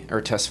Frawley.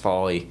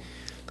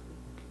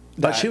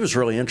 But she was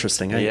really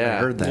interesting. I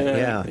heard that.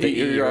 Yeah. The Eat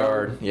Your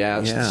Yard.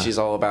 Yeah, she's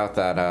all about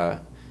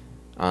that.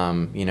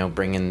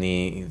 Bringing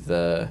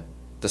the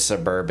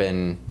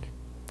suburban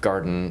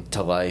garden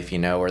to life.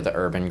 Or the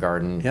urban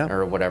garden,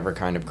 or whatever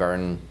kind of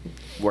garden,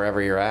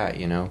 wherever you're at.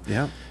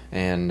 Yeah.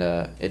 And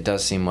it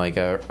does seem like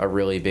a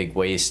really big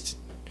waste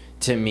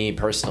to me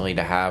personally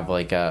to have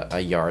like a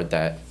yard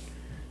that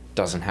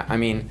doesn't have. I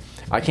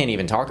can't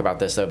even talk about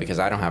this though because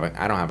I don't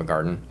have a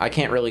garden. I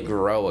can't really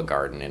grow a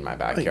garden in my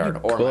backyard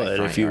or my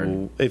front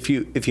yard. If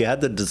you had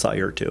the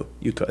desire to,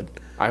 you could.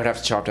 I would have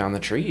to chop down the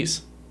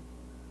trees.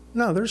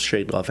 No, there's some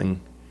shade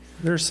loving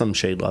stuff. There's some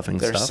shade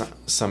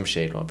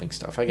loving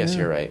stuff. I guess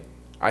you're right.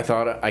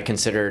 I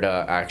considered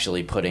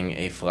actually putting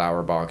a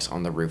flower box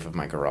on the roof of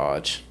my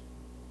garage.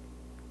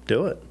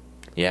 Do it.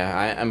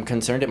 Yeah, I'm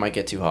concerned it might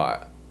get too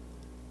hot.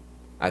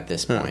 at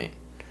this point.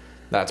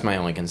 That's my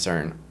only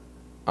concern.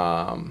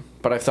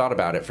 But I've thought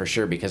about it for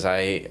sure because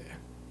I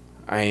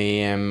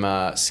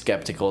am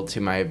skeptical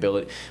to my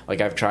ability.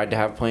 Like, I've tried to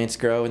have plants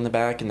grow in the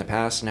back in the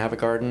past and have a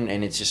garden,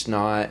 and it's just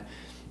not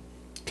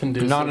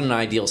Conducive. not an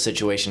ideal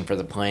situation for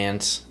the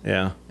plants.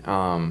 Yeah.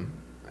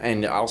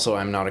 And also,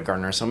 I'm not a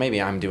gardener, so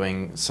maybe I'm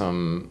doing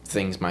some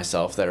things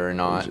myself that are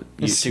not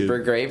super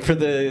great for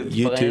the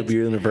YouTube plants.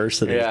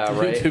 University. Yeah,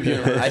 right. YouTube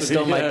University, I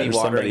still might be Or watering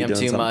somebody them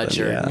doing too much,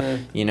 or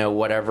something,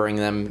 watering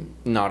them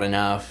not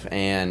enough,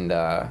 and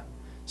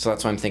so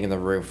that's why I'm thinking the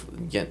roof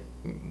get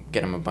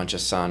them a bunch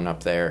of sun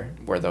up there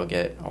where they'll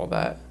get all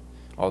the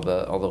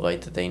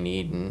light that they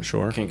need, and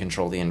can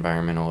control the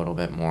environment a little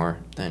bit more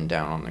than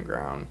down on the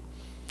ground.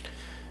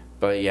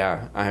 But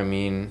yeah, I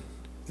mean,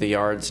 the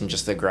yards and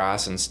just the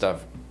grass and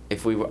stuff. I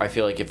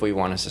feel like if we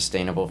want a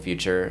sustainable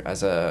future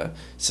as a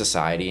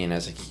society and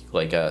as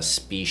a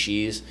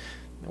species,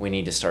 we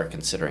need to start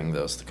considering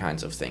those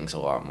kinds of things a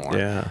lot more.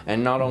 Yeah.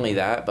 And not only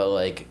that, but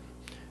like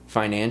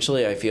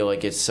financially, I feel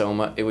like it's so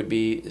much. It would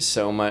be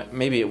so much.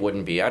 Maybe it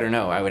wouldn't be. I don't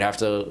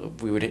know.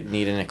 We would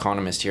need an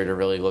economist here to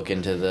really look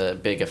into the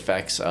big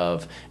effects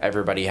of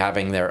everybody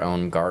having their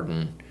own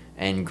garden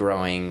and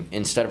growing,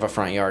 instead of a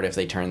front yard, if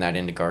they turn that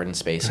into garden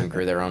space and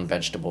grew their own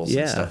vegetables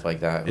and stuff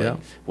like that. Like,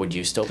 would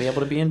you still be able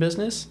to be in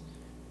business?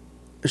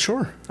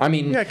 Sure. I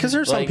mean, yeah, because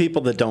there's some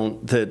people that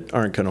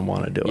aren't going to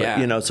want to do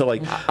it. So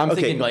like, I'm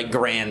thinking like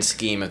grand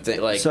scheme of things.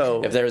 Like,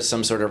 so, if there's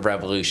some sort of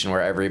revolution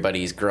where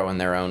everybody's growing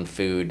their own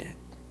food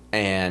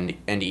and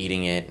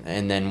eating it,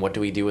 and then what do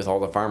we do with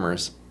all the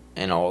farmers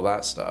and all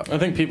that stuff? I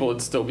think people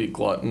would still be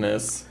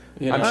gluttonous.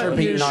 I'm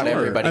sure not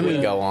everybody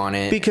would go on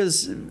it.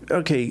 Because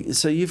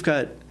so you've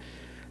got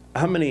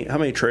how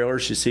many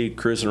trailers you see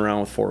cruising around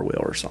with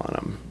 4-wheelers on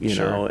them, you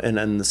know, and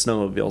then the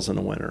snowmobiles in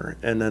the winter,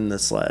 and then the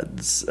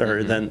sleds,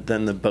 or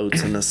then the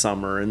boats in the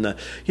summer, and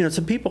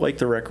some people like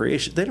the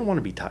recreation. They don't want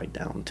to be tied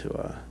down to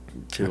a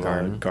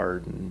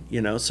garden,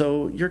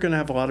 So you're going to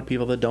have a lot of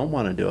people that don't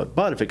want to do it.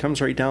 But if it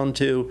comes right down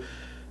to,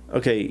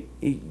 okay,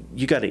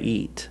 you got to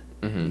eat.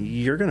 Mm-hmm.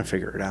 You're going to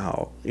figure it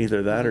out.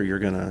 Either that or you're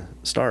going to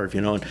starve,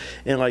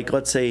 And like,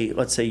 let's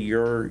say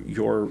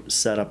your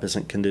setup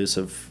isn't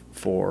conducive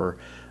for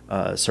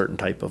a certain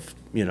type of,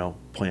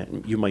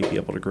 plant. You might be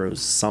able to grow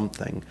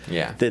something.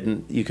 Yeah.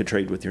 Then you could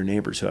trade with your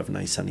neighbors who have a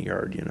nice sunny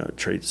yard,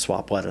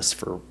 swap lettuce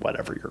for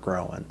whatever you're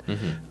growing.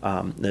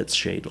 Mm-hmm. That's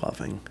shade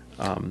loving.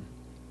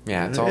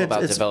 It's all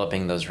about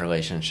developing those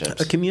relationships.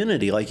 A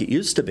community like it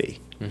used to be,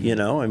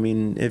 I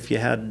mean, if you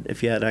had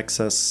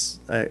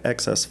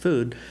excess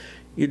food,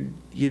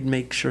 you'd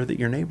make sure that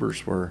your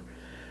neighbors were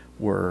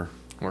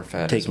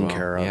fed, taken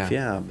care of.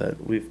 Yeah,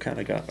 but we've kind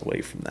of gotten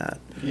away from that.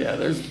 Yeah,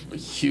 there's a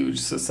huge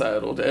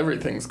societal.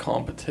 Everything's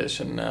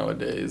competition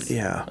nowadays.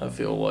 Yeah, I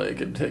feel like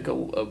it'd take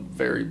a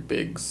very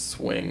big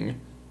swing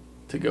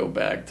to go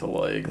back to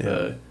like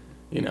the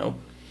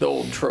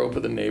old trope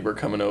of the neighbor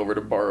coming over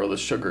to borrow the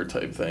sugar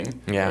type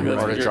thing. Yeah,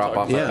 or to drop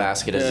off a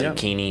basket of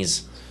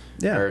zucchinis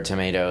Yeah. or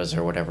tomatoes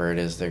or whatever it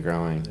is they're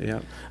growing. Yeah.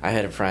 I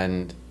had a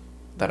friend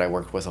that I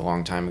worked with a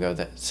long time ago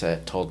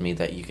that told me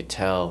that you could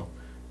tell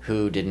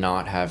who did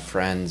not have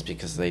friends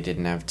because they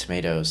didn't have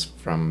tomatoes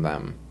from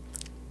them.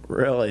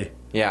 Really?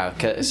 Yeah,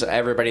 because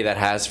everybody that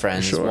has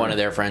friends, Sure. one of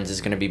their friends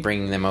is going to be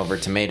bringing them over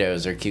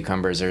tomatoes or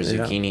cucumbers or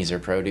zucchinis or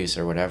produce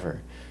or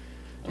whatever.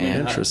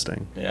 And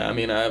interesting. I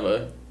mean, I have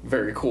a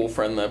very cool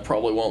friend that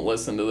probably won't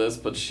listen to this,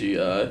 but she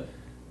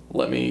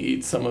let me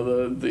eat some of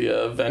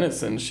the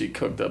venison she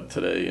cooked up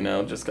today.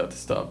 Just got to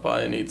stop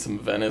by and eat some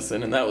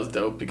venison, and that was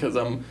dope because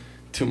I'm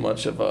too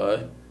much of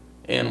a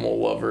animal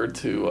lover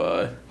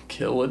to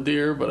kill a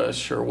deer, but I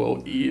sure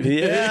will eat.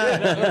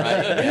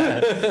 Yeah.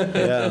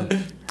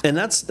 And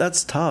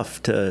that's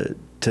tough to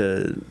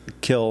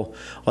kill.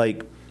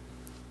 Like,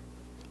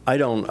 I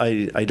don't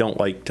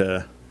like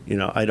to,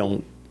 I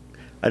don't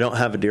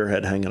have a deer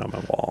head hanging on my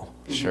wall.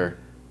 Sure.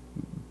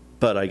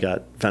 But I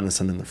got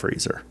venison in the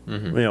freezer.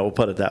 Mm-hmm. We'll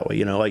put it that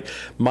way. Like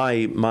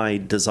my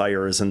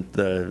desire isn't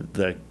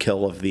the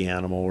kill of the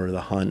animal or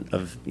the hunt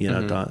of to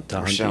hunt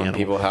the showing animal.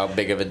 people how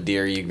big of a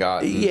deer you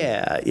got.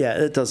 Yeah,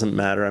 it doesn't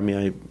matter. I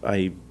mean,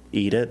 I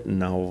eat it,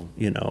 and I'll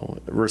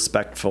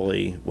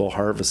respectfully will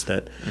harvest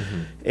it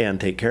and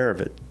take care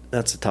of it.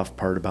 That's the tough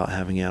part about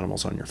having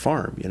animals on your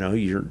farm.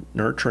 You're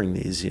nurturing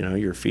these.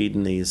 You're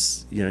feeding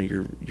these.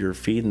 You're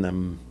feeding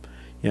them.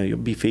 You'll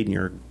be feeding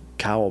your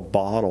cow a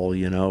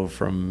bottle,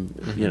 from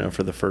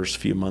for the first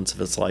few months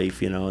of its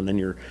life, and then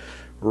you're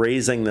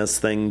raising this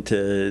thing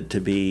to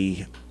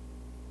be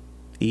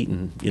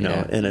eaten,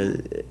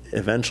 and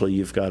eventually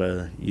you've got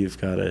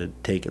to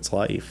take its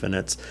life, and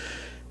it's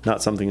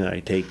not something that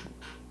I take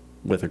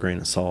with a grain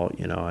of salt.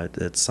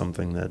 It's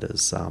something that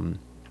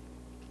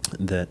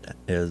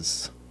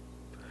is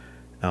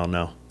I don't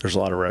know. There's a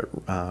lot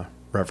of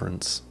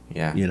reverence.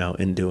 Yeah.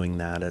 In doing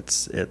that,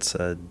 it's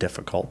a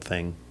difficult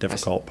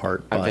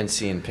part. I've been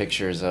seeing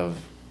pictures of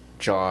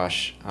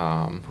Josh,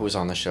 who was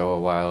on the show a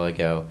while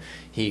ago.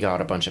 He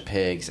got a bunch of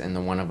pigs,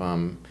 and one of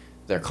them,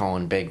 they're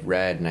calling Big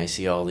Red, and I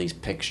see all these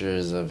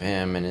pictures of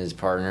him and his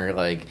partner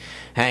like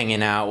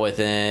hanging out with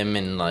him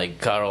and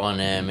like cuddling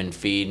him and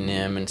feeding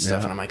him and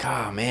stuff, and I'm like,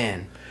 oh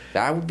man,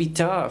 that would be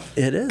tough.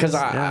 It is,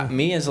 because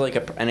me as like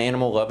an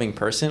animal loving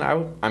person,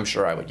 I'm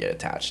sure I would get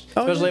attached,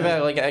 especially if I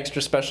had like an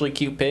extra specially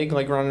cute pig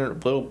like running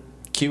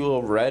cute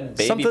little red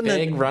baby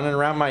pig running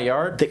around my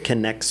yard that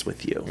connects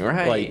with you,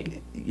 right?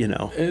 Like, you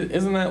know,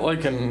 isn't that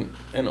like an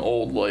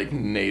old like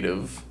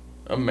Native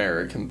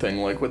American thing,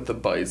 like with the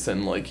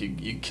bison, like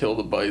you kill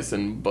the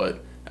bison,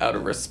 but out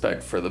of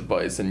respect for the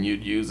bison,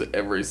 you'd use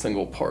every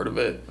single part of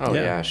it. Oh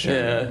yeah,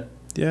 sure.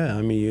 Yeah.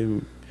 I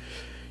mean,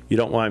 you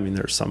don't want. I mean,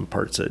 there's some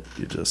parts that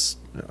you just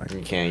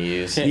you can't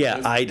use.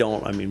 I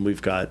don't. I mean,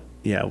 we've got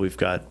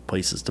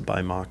places to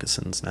buy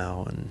moccasins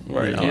now, and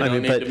right. You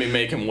don't need to be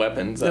making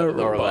weapons out of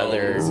the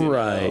leather,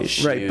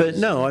 right. But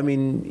no, I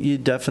mean, you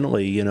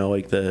definitely,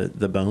 like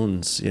the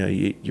bones,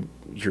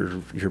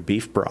 your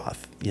beef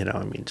broth,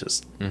 I mean,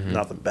 just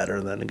nothing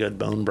better than a good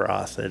bone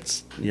broth.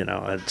 It's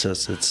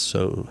it's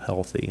so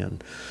healthy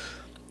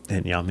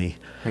and yummy.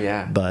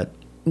 Yeah. But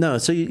no,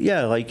 so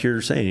like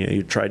you're saying,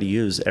 you try to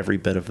use every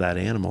bit of that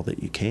animal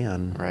that you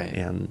can, right?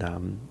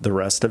 And the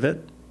rest of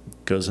it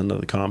goes into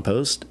the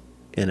compost,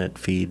 and it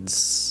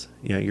feeds.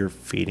 You're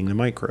feeding the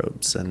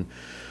microbes, and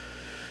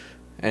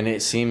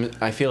it seems,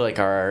 I feel like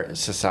our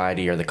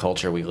society or the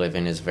culture we live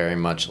in is very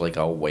much like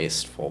a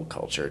wasteful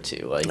culture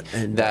too. Like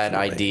that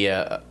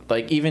idea,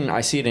 like even I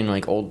see it in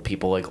like old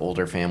people, like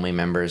older family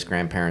members,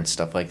 grandparents,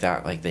 stuff like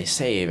that. Like they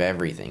save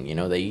everything,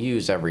 they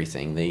use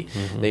everything.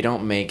 They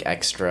don't make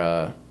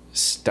extra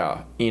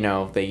stuff,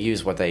 they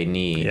use what they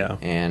need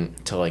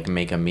and to like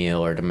make a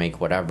meal or to make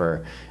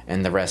whatever,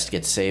 and the rest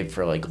gets saved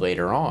for like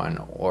later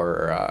on,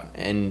 or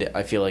and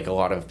I feel like a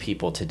lot of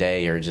people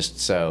today are just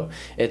so,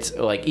 it's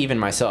like even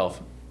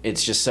myself,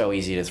 it's just so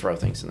easy to throw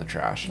things in the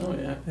trash. Oh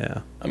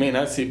yeah. I mean,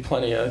 I see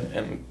plenty of,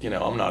 and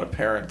I'm not a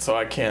parent, so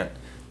I can't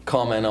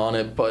comment on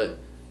it, but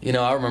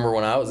I remember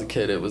when I was a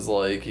kid, it was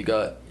like you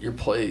got your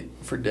plate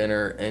for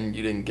dinner and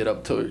you didn't get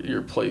up till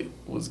your plate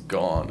was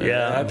gone.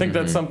 Yeah. And I think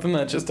that's something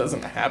that just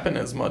doesn't happen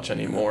as much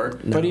anymore.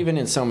 No. But even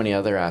in so many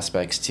other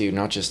aspects too,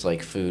 not just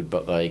like food,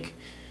 but like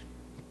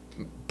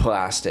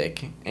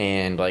plastic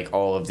and like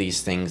all of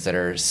these things that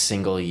are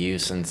single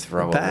use and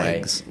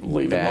throwaway.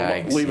 Leaving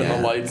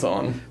the lights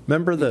on.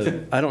 Remember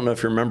I don't know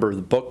if you remember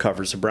the book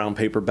covers, the brown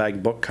paper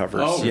bag book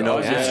covers. Oh,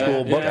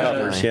 school book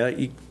covers. Yeah,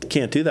 you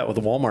can't do that with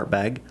a Walmart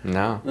bag.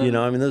 No.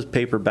 I mean, those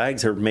paper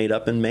bags are made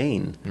up in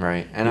Maine.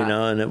 Right. And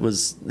and it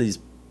was these,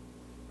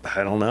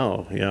 I don't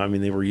know. I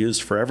mean, they were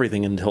used for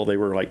everything until they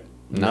were like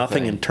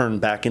nothing and turned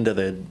back into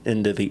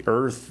the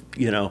earth.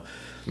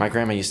 My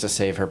grandma used to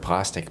save her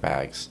plastic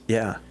bags.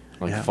 Yeah.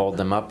 Fold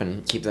them up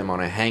and keep them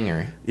on a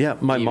hanger. Yeah,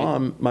 my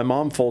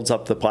mom folds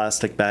up the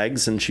plastic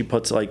bags, and she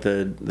puts like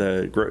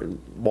the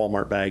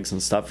Walmart bags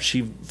and stuff.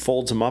 She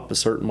folds them up a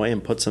certain way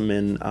and puts them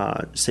in,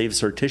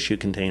 saves her tissue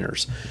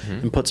containers,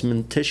 and puts them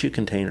in tissue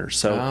containers.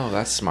 So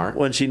that's smart.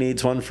 When she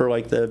needs one for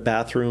like the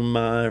bathroom,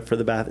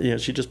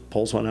 she just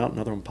pulls one out,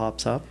 another one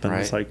pops up, and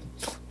it's like.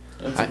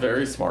 That's a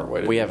very smart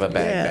way to. We have a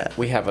bag.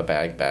 We have a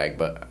bag,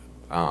 but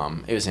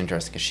it was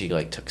interesting because she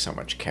like took so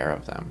much care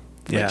of them.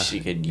 Like she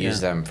could use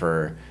them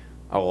for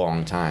a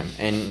long time,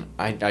 and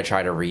I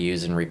try to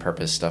reuse and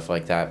repurpose stuff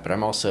like that, but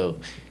I'm also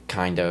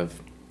kind of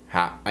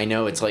I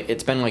know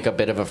it's been like a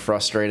bit of a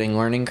frustrating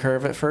learning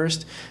curve at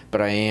first,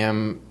 but I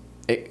am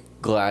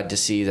glad to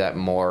see that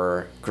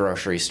more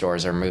grocery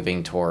stores are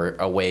moving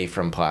away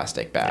from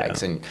plastic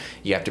bags, and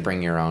you have to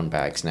bring your own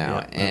bags now.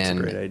 That's a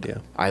great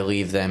idea. I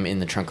leave them in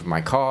the trunk of my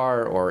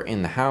car or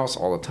in the house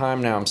all the time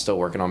now. I'm still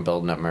working on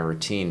building up my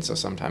routine, so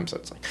sometimes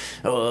it's like,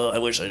 I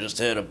wish I just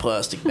had a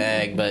plastic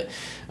bag, but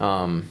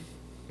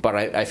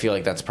I feel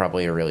like that's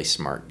probably a really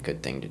smart,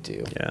 good thing to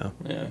do. Yeah.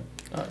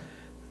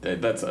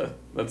 That's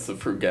the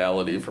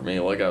frugality for me.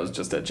 Like I was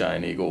just at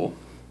Giant Eagle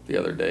the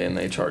other day, and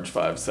they charge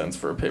 5 cents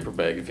for a paper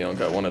bag if you don't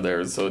got one of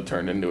theirs. So it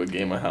turned into a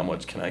game of how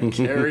much can I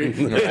carry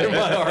in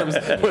my arms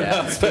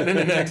without spending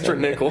an extra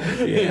nickel.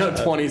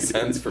 20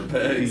 cents for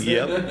bags.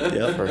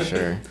 Yep, for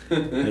sure.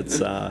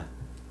 It's I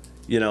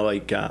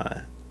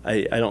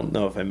don't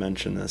know if I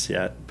mentioned this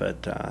yet,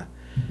 but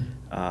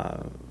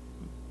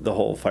the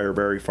whole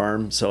Fireberry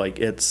farm. So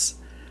like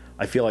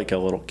I feel like a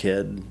little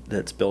kid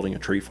that's building a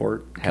tree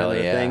fort kind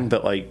of thing,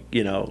 but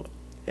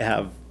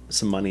have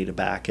some money to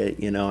back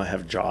it, I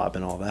have a job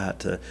and all that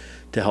to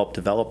help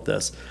develop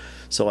this.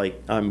 So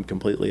like I'm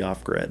completely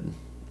off grid.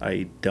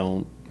 I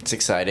don't. It's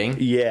exciting.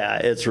 Yeah,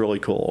 it's really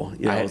cool.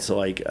 So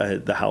like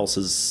the house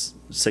is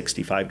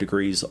 65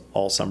 degrees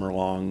all summer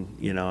long.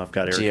 I've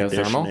got air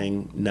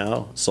conditioning.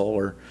 No,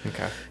 solar.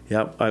 Okay.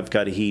 Yep, I've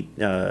got a heat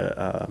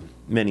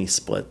mini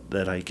split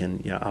that I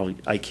can.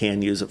 I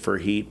can use it for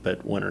heat,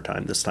 but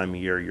wintertime, this time of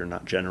year, you're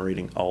not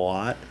generating a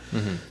lot,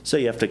 so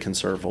you have to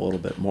conserve a little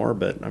bit more.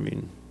 But I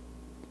mean,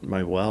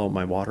 my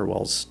water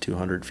well's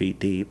 200 feet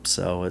deep,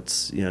 so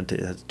it's it's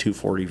a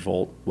 240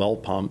 volt well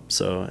pump,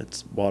 so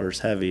water's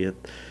heavy.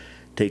 It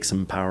takes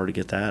some power to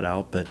get that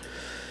out, but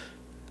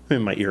I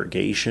mean, my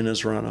irrigation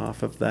is run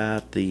off of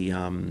that. The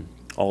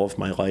all of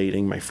my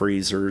lighting, my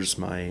freezers.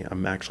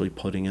 I'm actually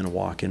putting in a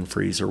walk-in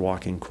freezer,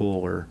 walk-in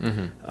cooler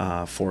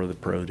for the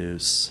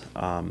produce.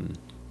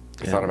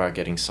 I thought about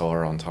getting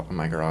solar on top of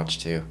my garage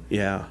too.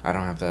 Yeah. I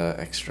don't have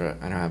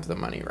the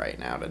money right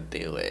now to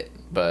do it,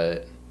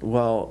 but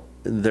Well,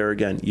 there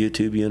again,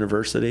 YouTube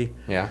University.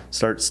 yeah.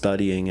 Start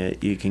studying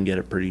it. You can get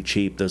it pretty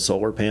cheap. The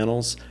solar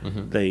panels,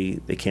 they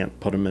can't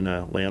put them in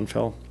a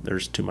landfill.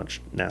 There's too much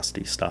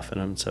nasty stuff in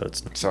them, so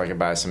it's So I could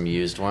buy some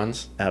used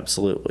ones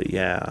absolutely,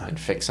 yeah. and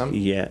fix them.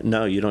 Yeah,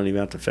 no, you don't even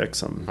have to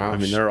fix them. Oh, I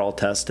mean, they're all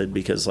tested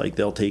because like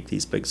they'll take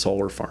these big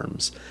solar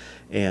farms,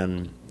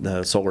 and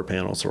the solar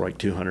panels are like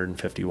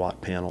 250 watt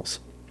panels,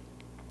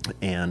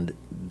 and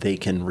they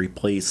can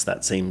replace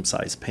that same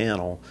size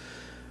panel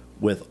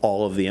with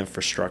all of the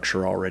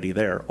infrastructure already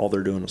there. All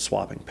they're doing is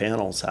swapping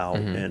panels out,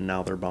 and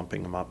now they're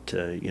bumping them up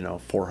to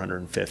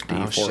 450,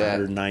 Oh, shit.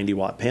 490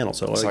 watt panels.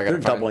 So, So I like, gotta they're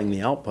find- doubling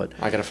the output.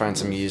 I gotta find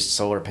some used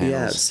solar Yeah,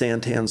 panels.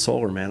 Santan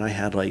Solar, man. I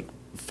had like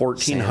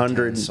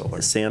 1,400 Santan Solar.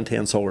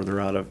 Santan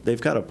Solar. They've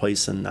got a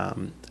place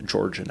in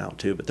Georgia now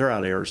too, but they're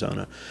out of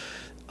Arizona.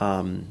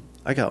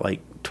 I got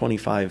like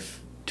 25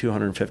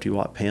 250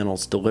 watt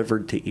panels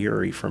delivered to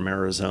Erie from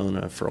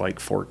Arizona for like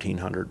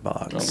 $1,400.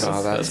 Oh,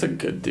 Oh, that's a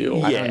good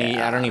deal.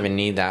 I don't even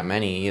need that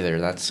many either.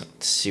 That's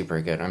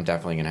super good. I'm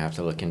definitely gonna have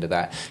to look into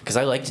that because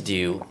I like to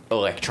do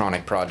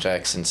electronic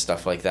projects and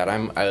stuff like that.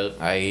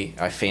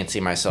 I fancy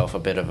myself a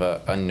bit of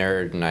a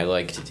nerd, and I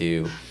like to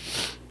do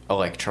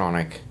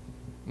electronic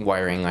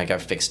wiring. Like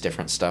I've fixed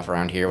different stuff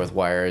around here with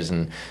wires,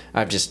 and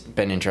I've just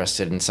been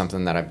interested in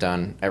something that I've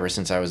done ever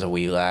since I was a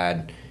wee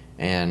lad.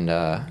 And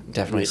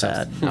definitely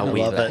something. I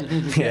love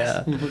it.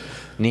 Yeah.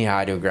 Knee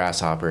high to a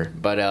grasshopper.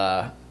 But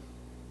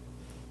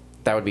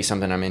that would be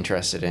something I'm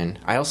interested in.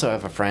 I also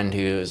have a friend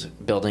who's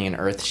building an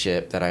Earth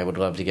ship that I would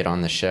love to get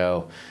on the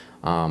show.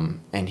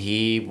 And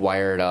he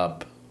wired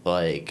up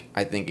like,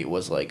 I think it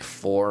was like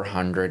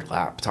 400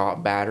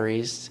 laptop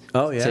batteries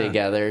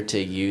together to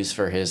use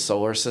for his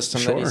solar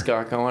system that he's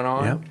got going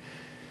on. Yeah.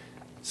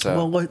 So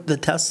Well, look, the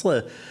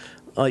Tesla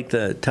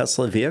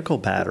vehicle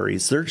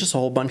batteries, they're just a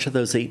whole bunch of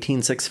those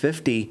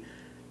 18650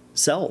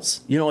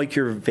 cells. Like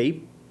your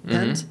vape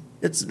pens.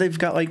 They've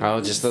got like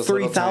just those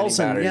little tiny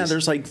 3,000. Yeah, batteries.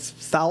 there's like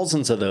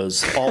thousands of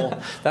those all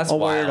That's all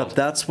wired wild. up.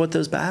 That's what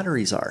those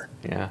batteries are.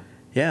 yeah.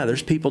 Yeah,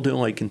 there's people doing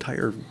like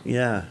entire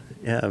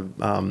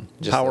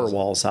Just power those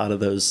walls out of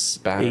those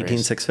batteries.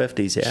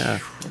 18650s. Yeah,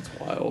 That's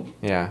wild.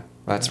 Yeah,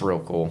 that's real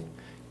cool.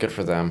 Good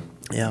for them.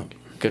 yeah.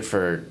 Good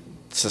for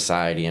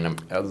society and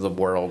the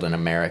world and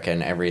America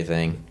and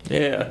everything.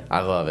 Yeah.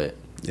 I love it.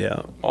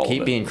 Yeah. All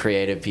Keep of it. being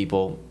creative,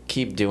 people.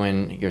 Keep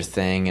doing your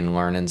thing and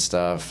learning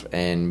stuff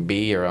and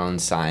be your own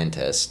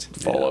scientist.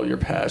 Follow your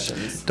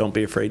passions. Don't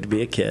be afraid to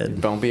be a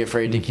kid. Don't be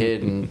afraid to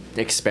kid and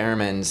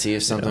experiment and see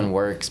if something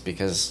works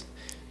because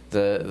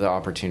the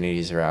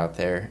opportunities are out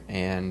there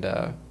and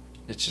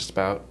it's just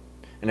about.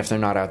 And if they're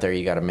not out there,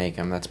 you got to make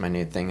them. That's my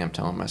new thing. I'm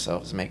telling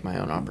myself is make my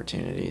own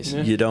opportunities.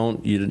 Yeah.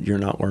 You're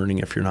not learning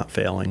if you're not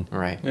failing.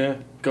 Right. Yeah.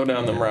 Go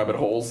down them rabbit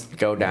holes.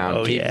 Go down.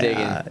 Oh, Keep yeah.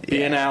 digging.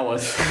 Be an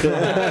Alice.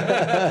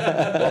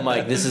 Well,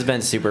 Mike, this has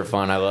been super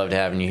fun. I loved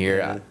having you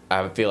here.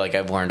 I feel like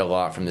I've learned a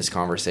lot from this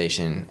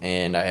conversation,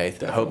 and I hope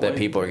that Definitely.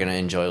 people are going to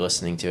enjoy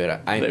listening to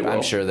it. They will.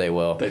 I'm sure they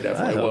will. They I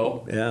definitely will.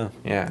 hope. Yeah.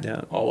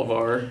 Yeah. All of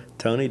our.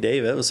 Tony,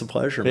 Dave, it was a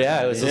pleasure. man.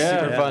 Yeah, it was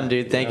super fun,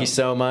 dude. Thank Yeah. you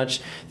so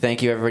much.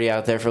 Thank you, everybody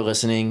out there, for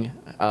listening.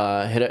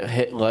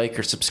 Hit like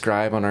or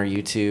subscribe on our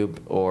YouTube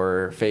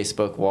or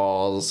Facebook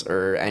walls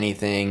or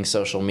anything,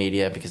 social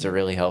media, because it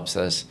really helps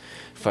us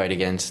fight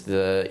against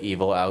the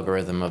evil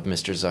algorithm of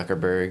Mr.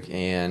 Zuckerberg.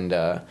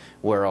 And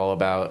we're all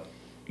about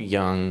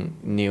young,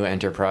 new,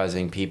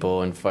 enterprising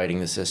people and fighting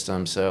the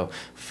system. So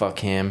fuck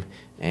him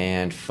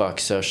and fuck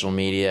social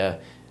media.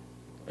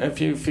 If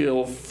you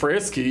feel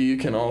frisky, you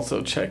can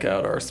also check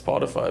out our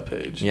Spotify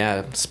page.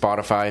 Yeah,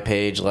 Spotify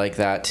page, like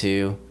that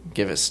too.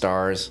 Give it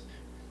stars.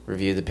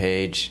 Review the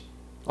page.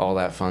 All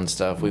that fun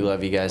stuff. We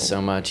love you guys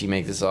so much. You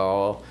make this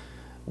all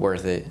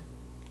worth it.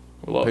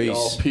 We love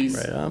y'all. Peace. Peace.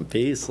 Right on.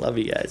 Peace. Love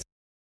you guys.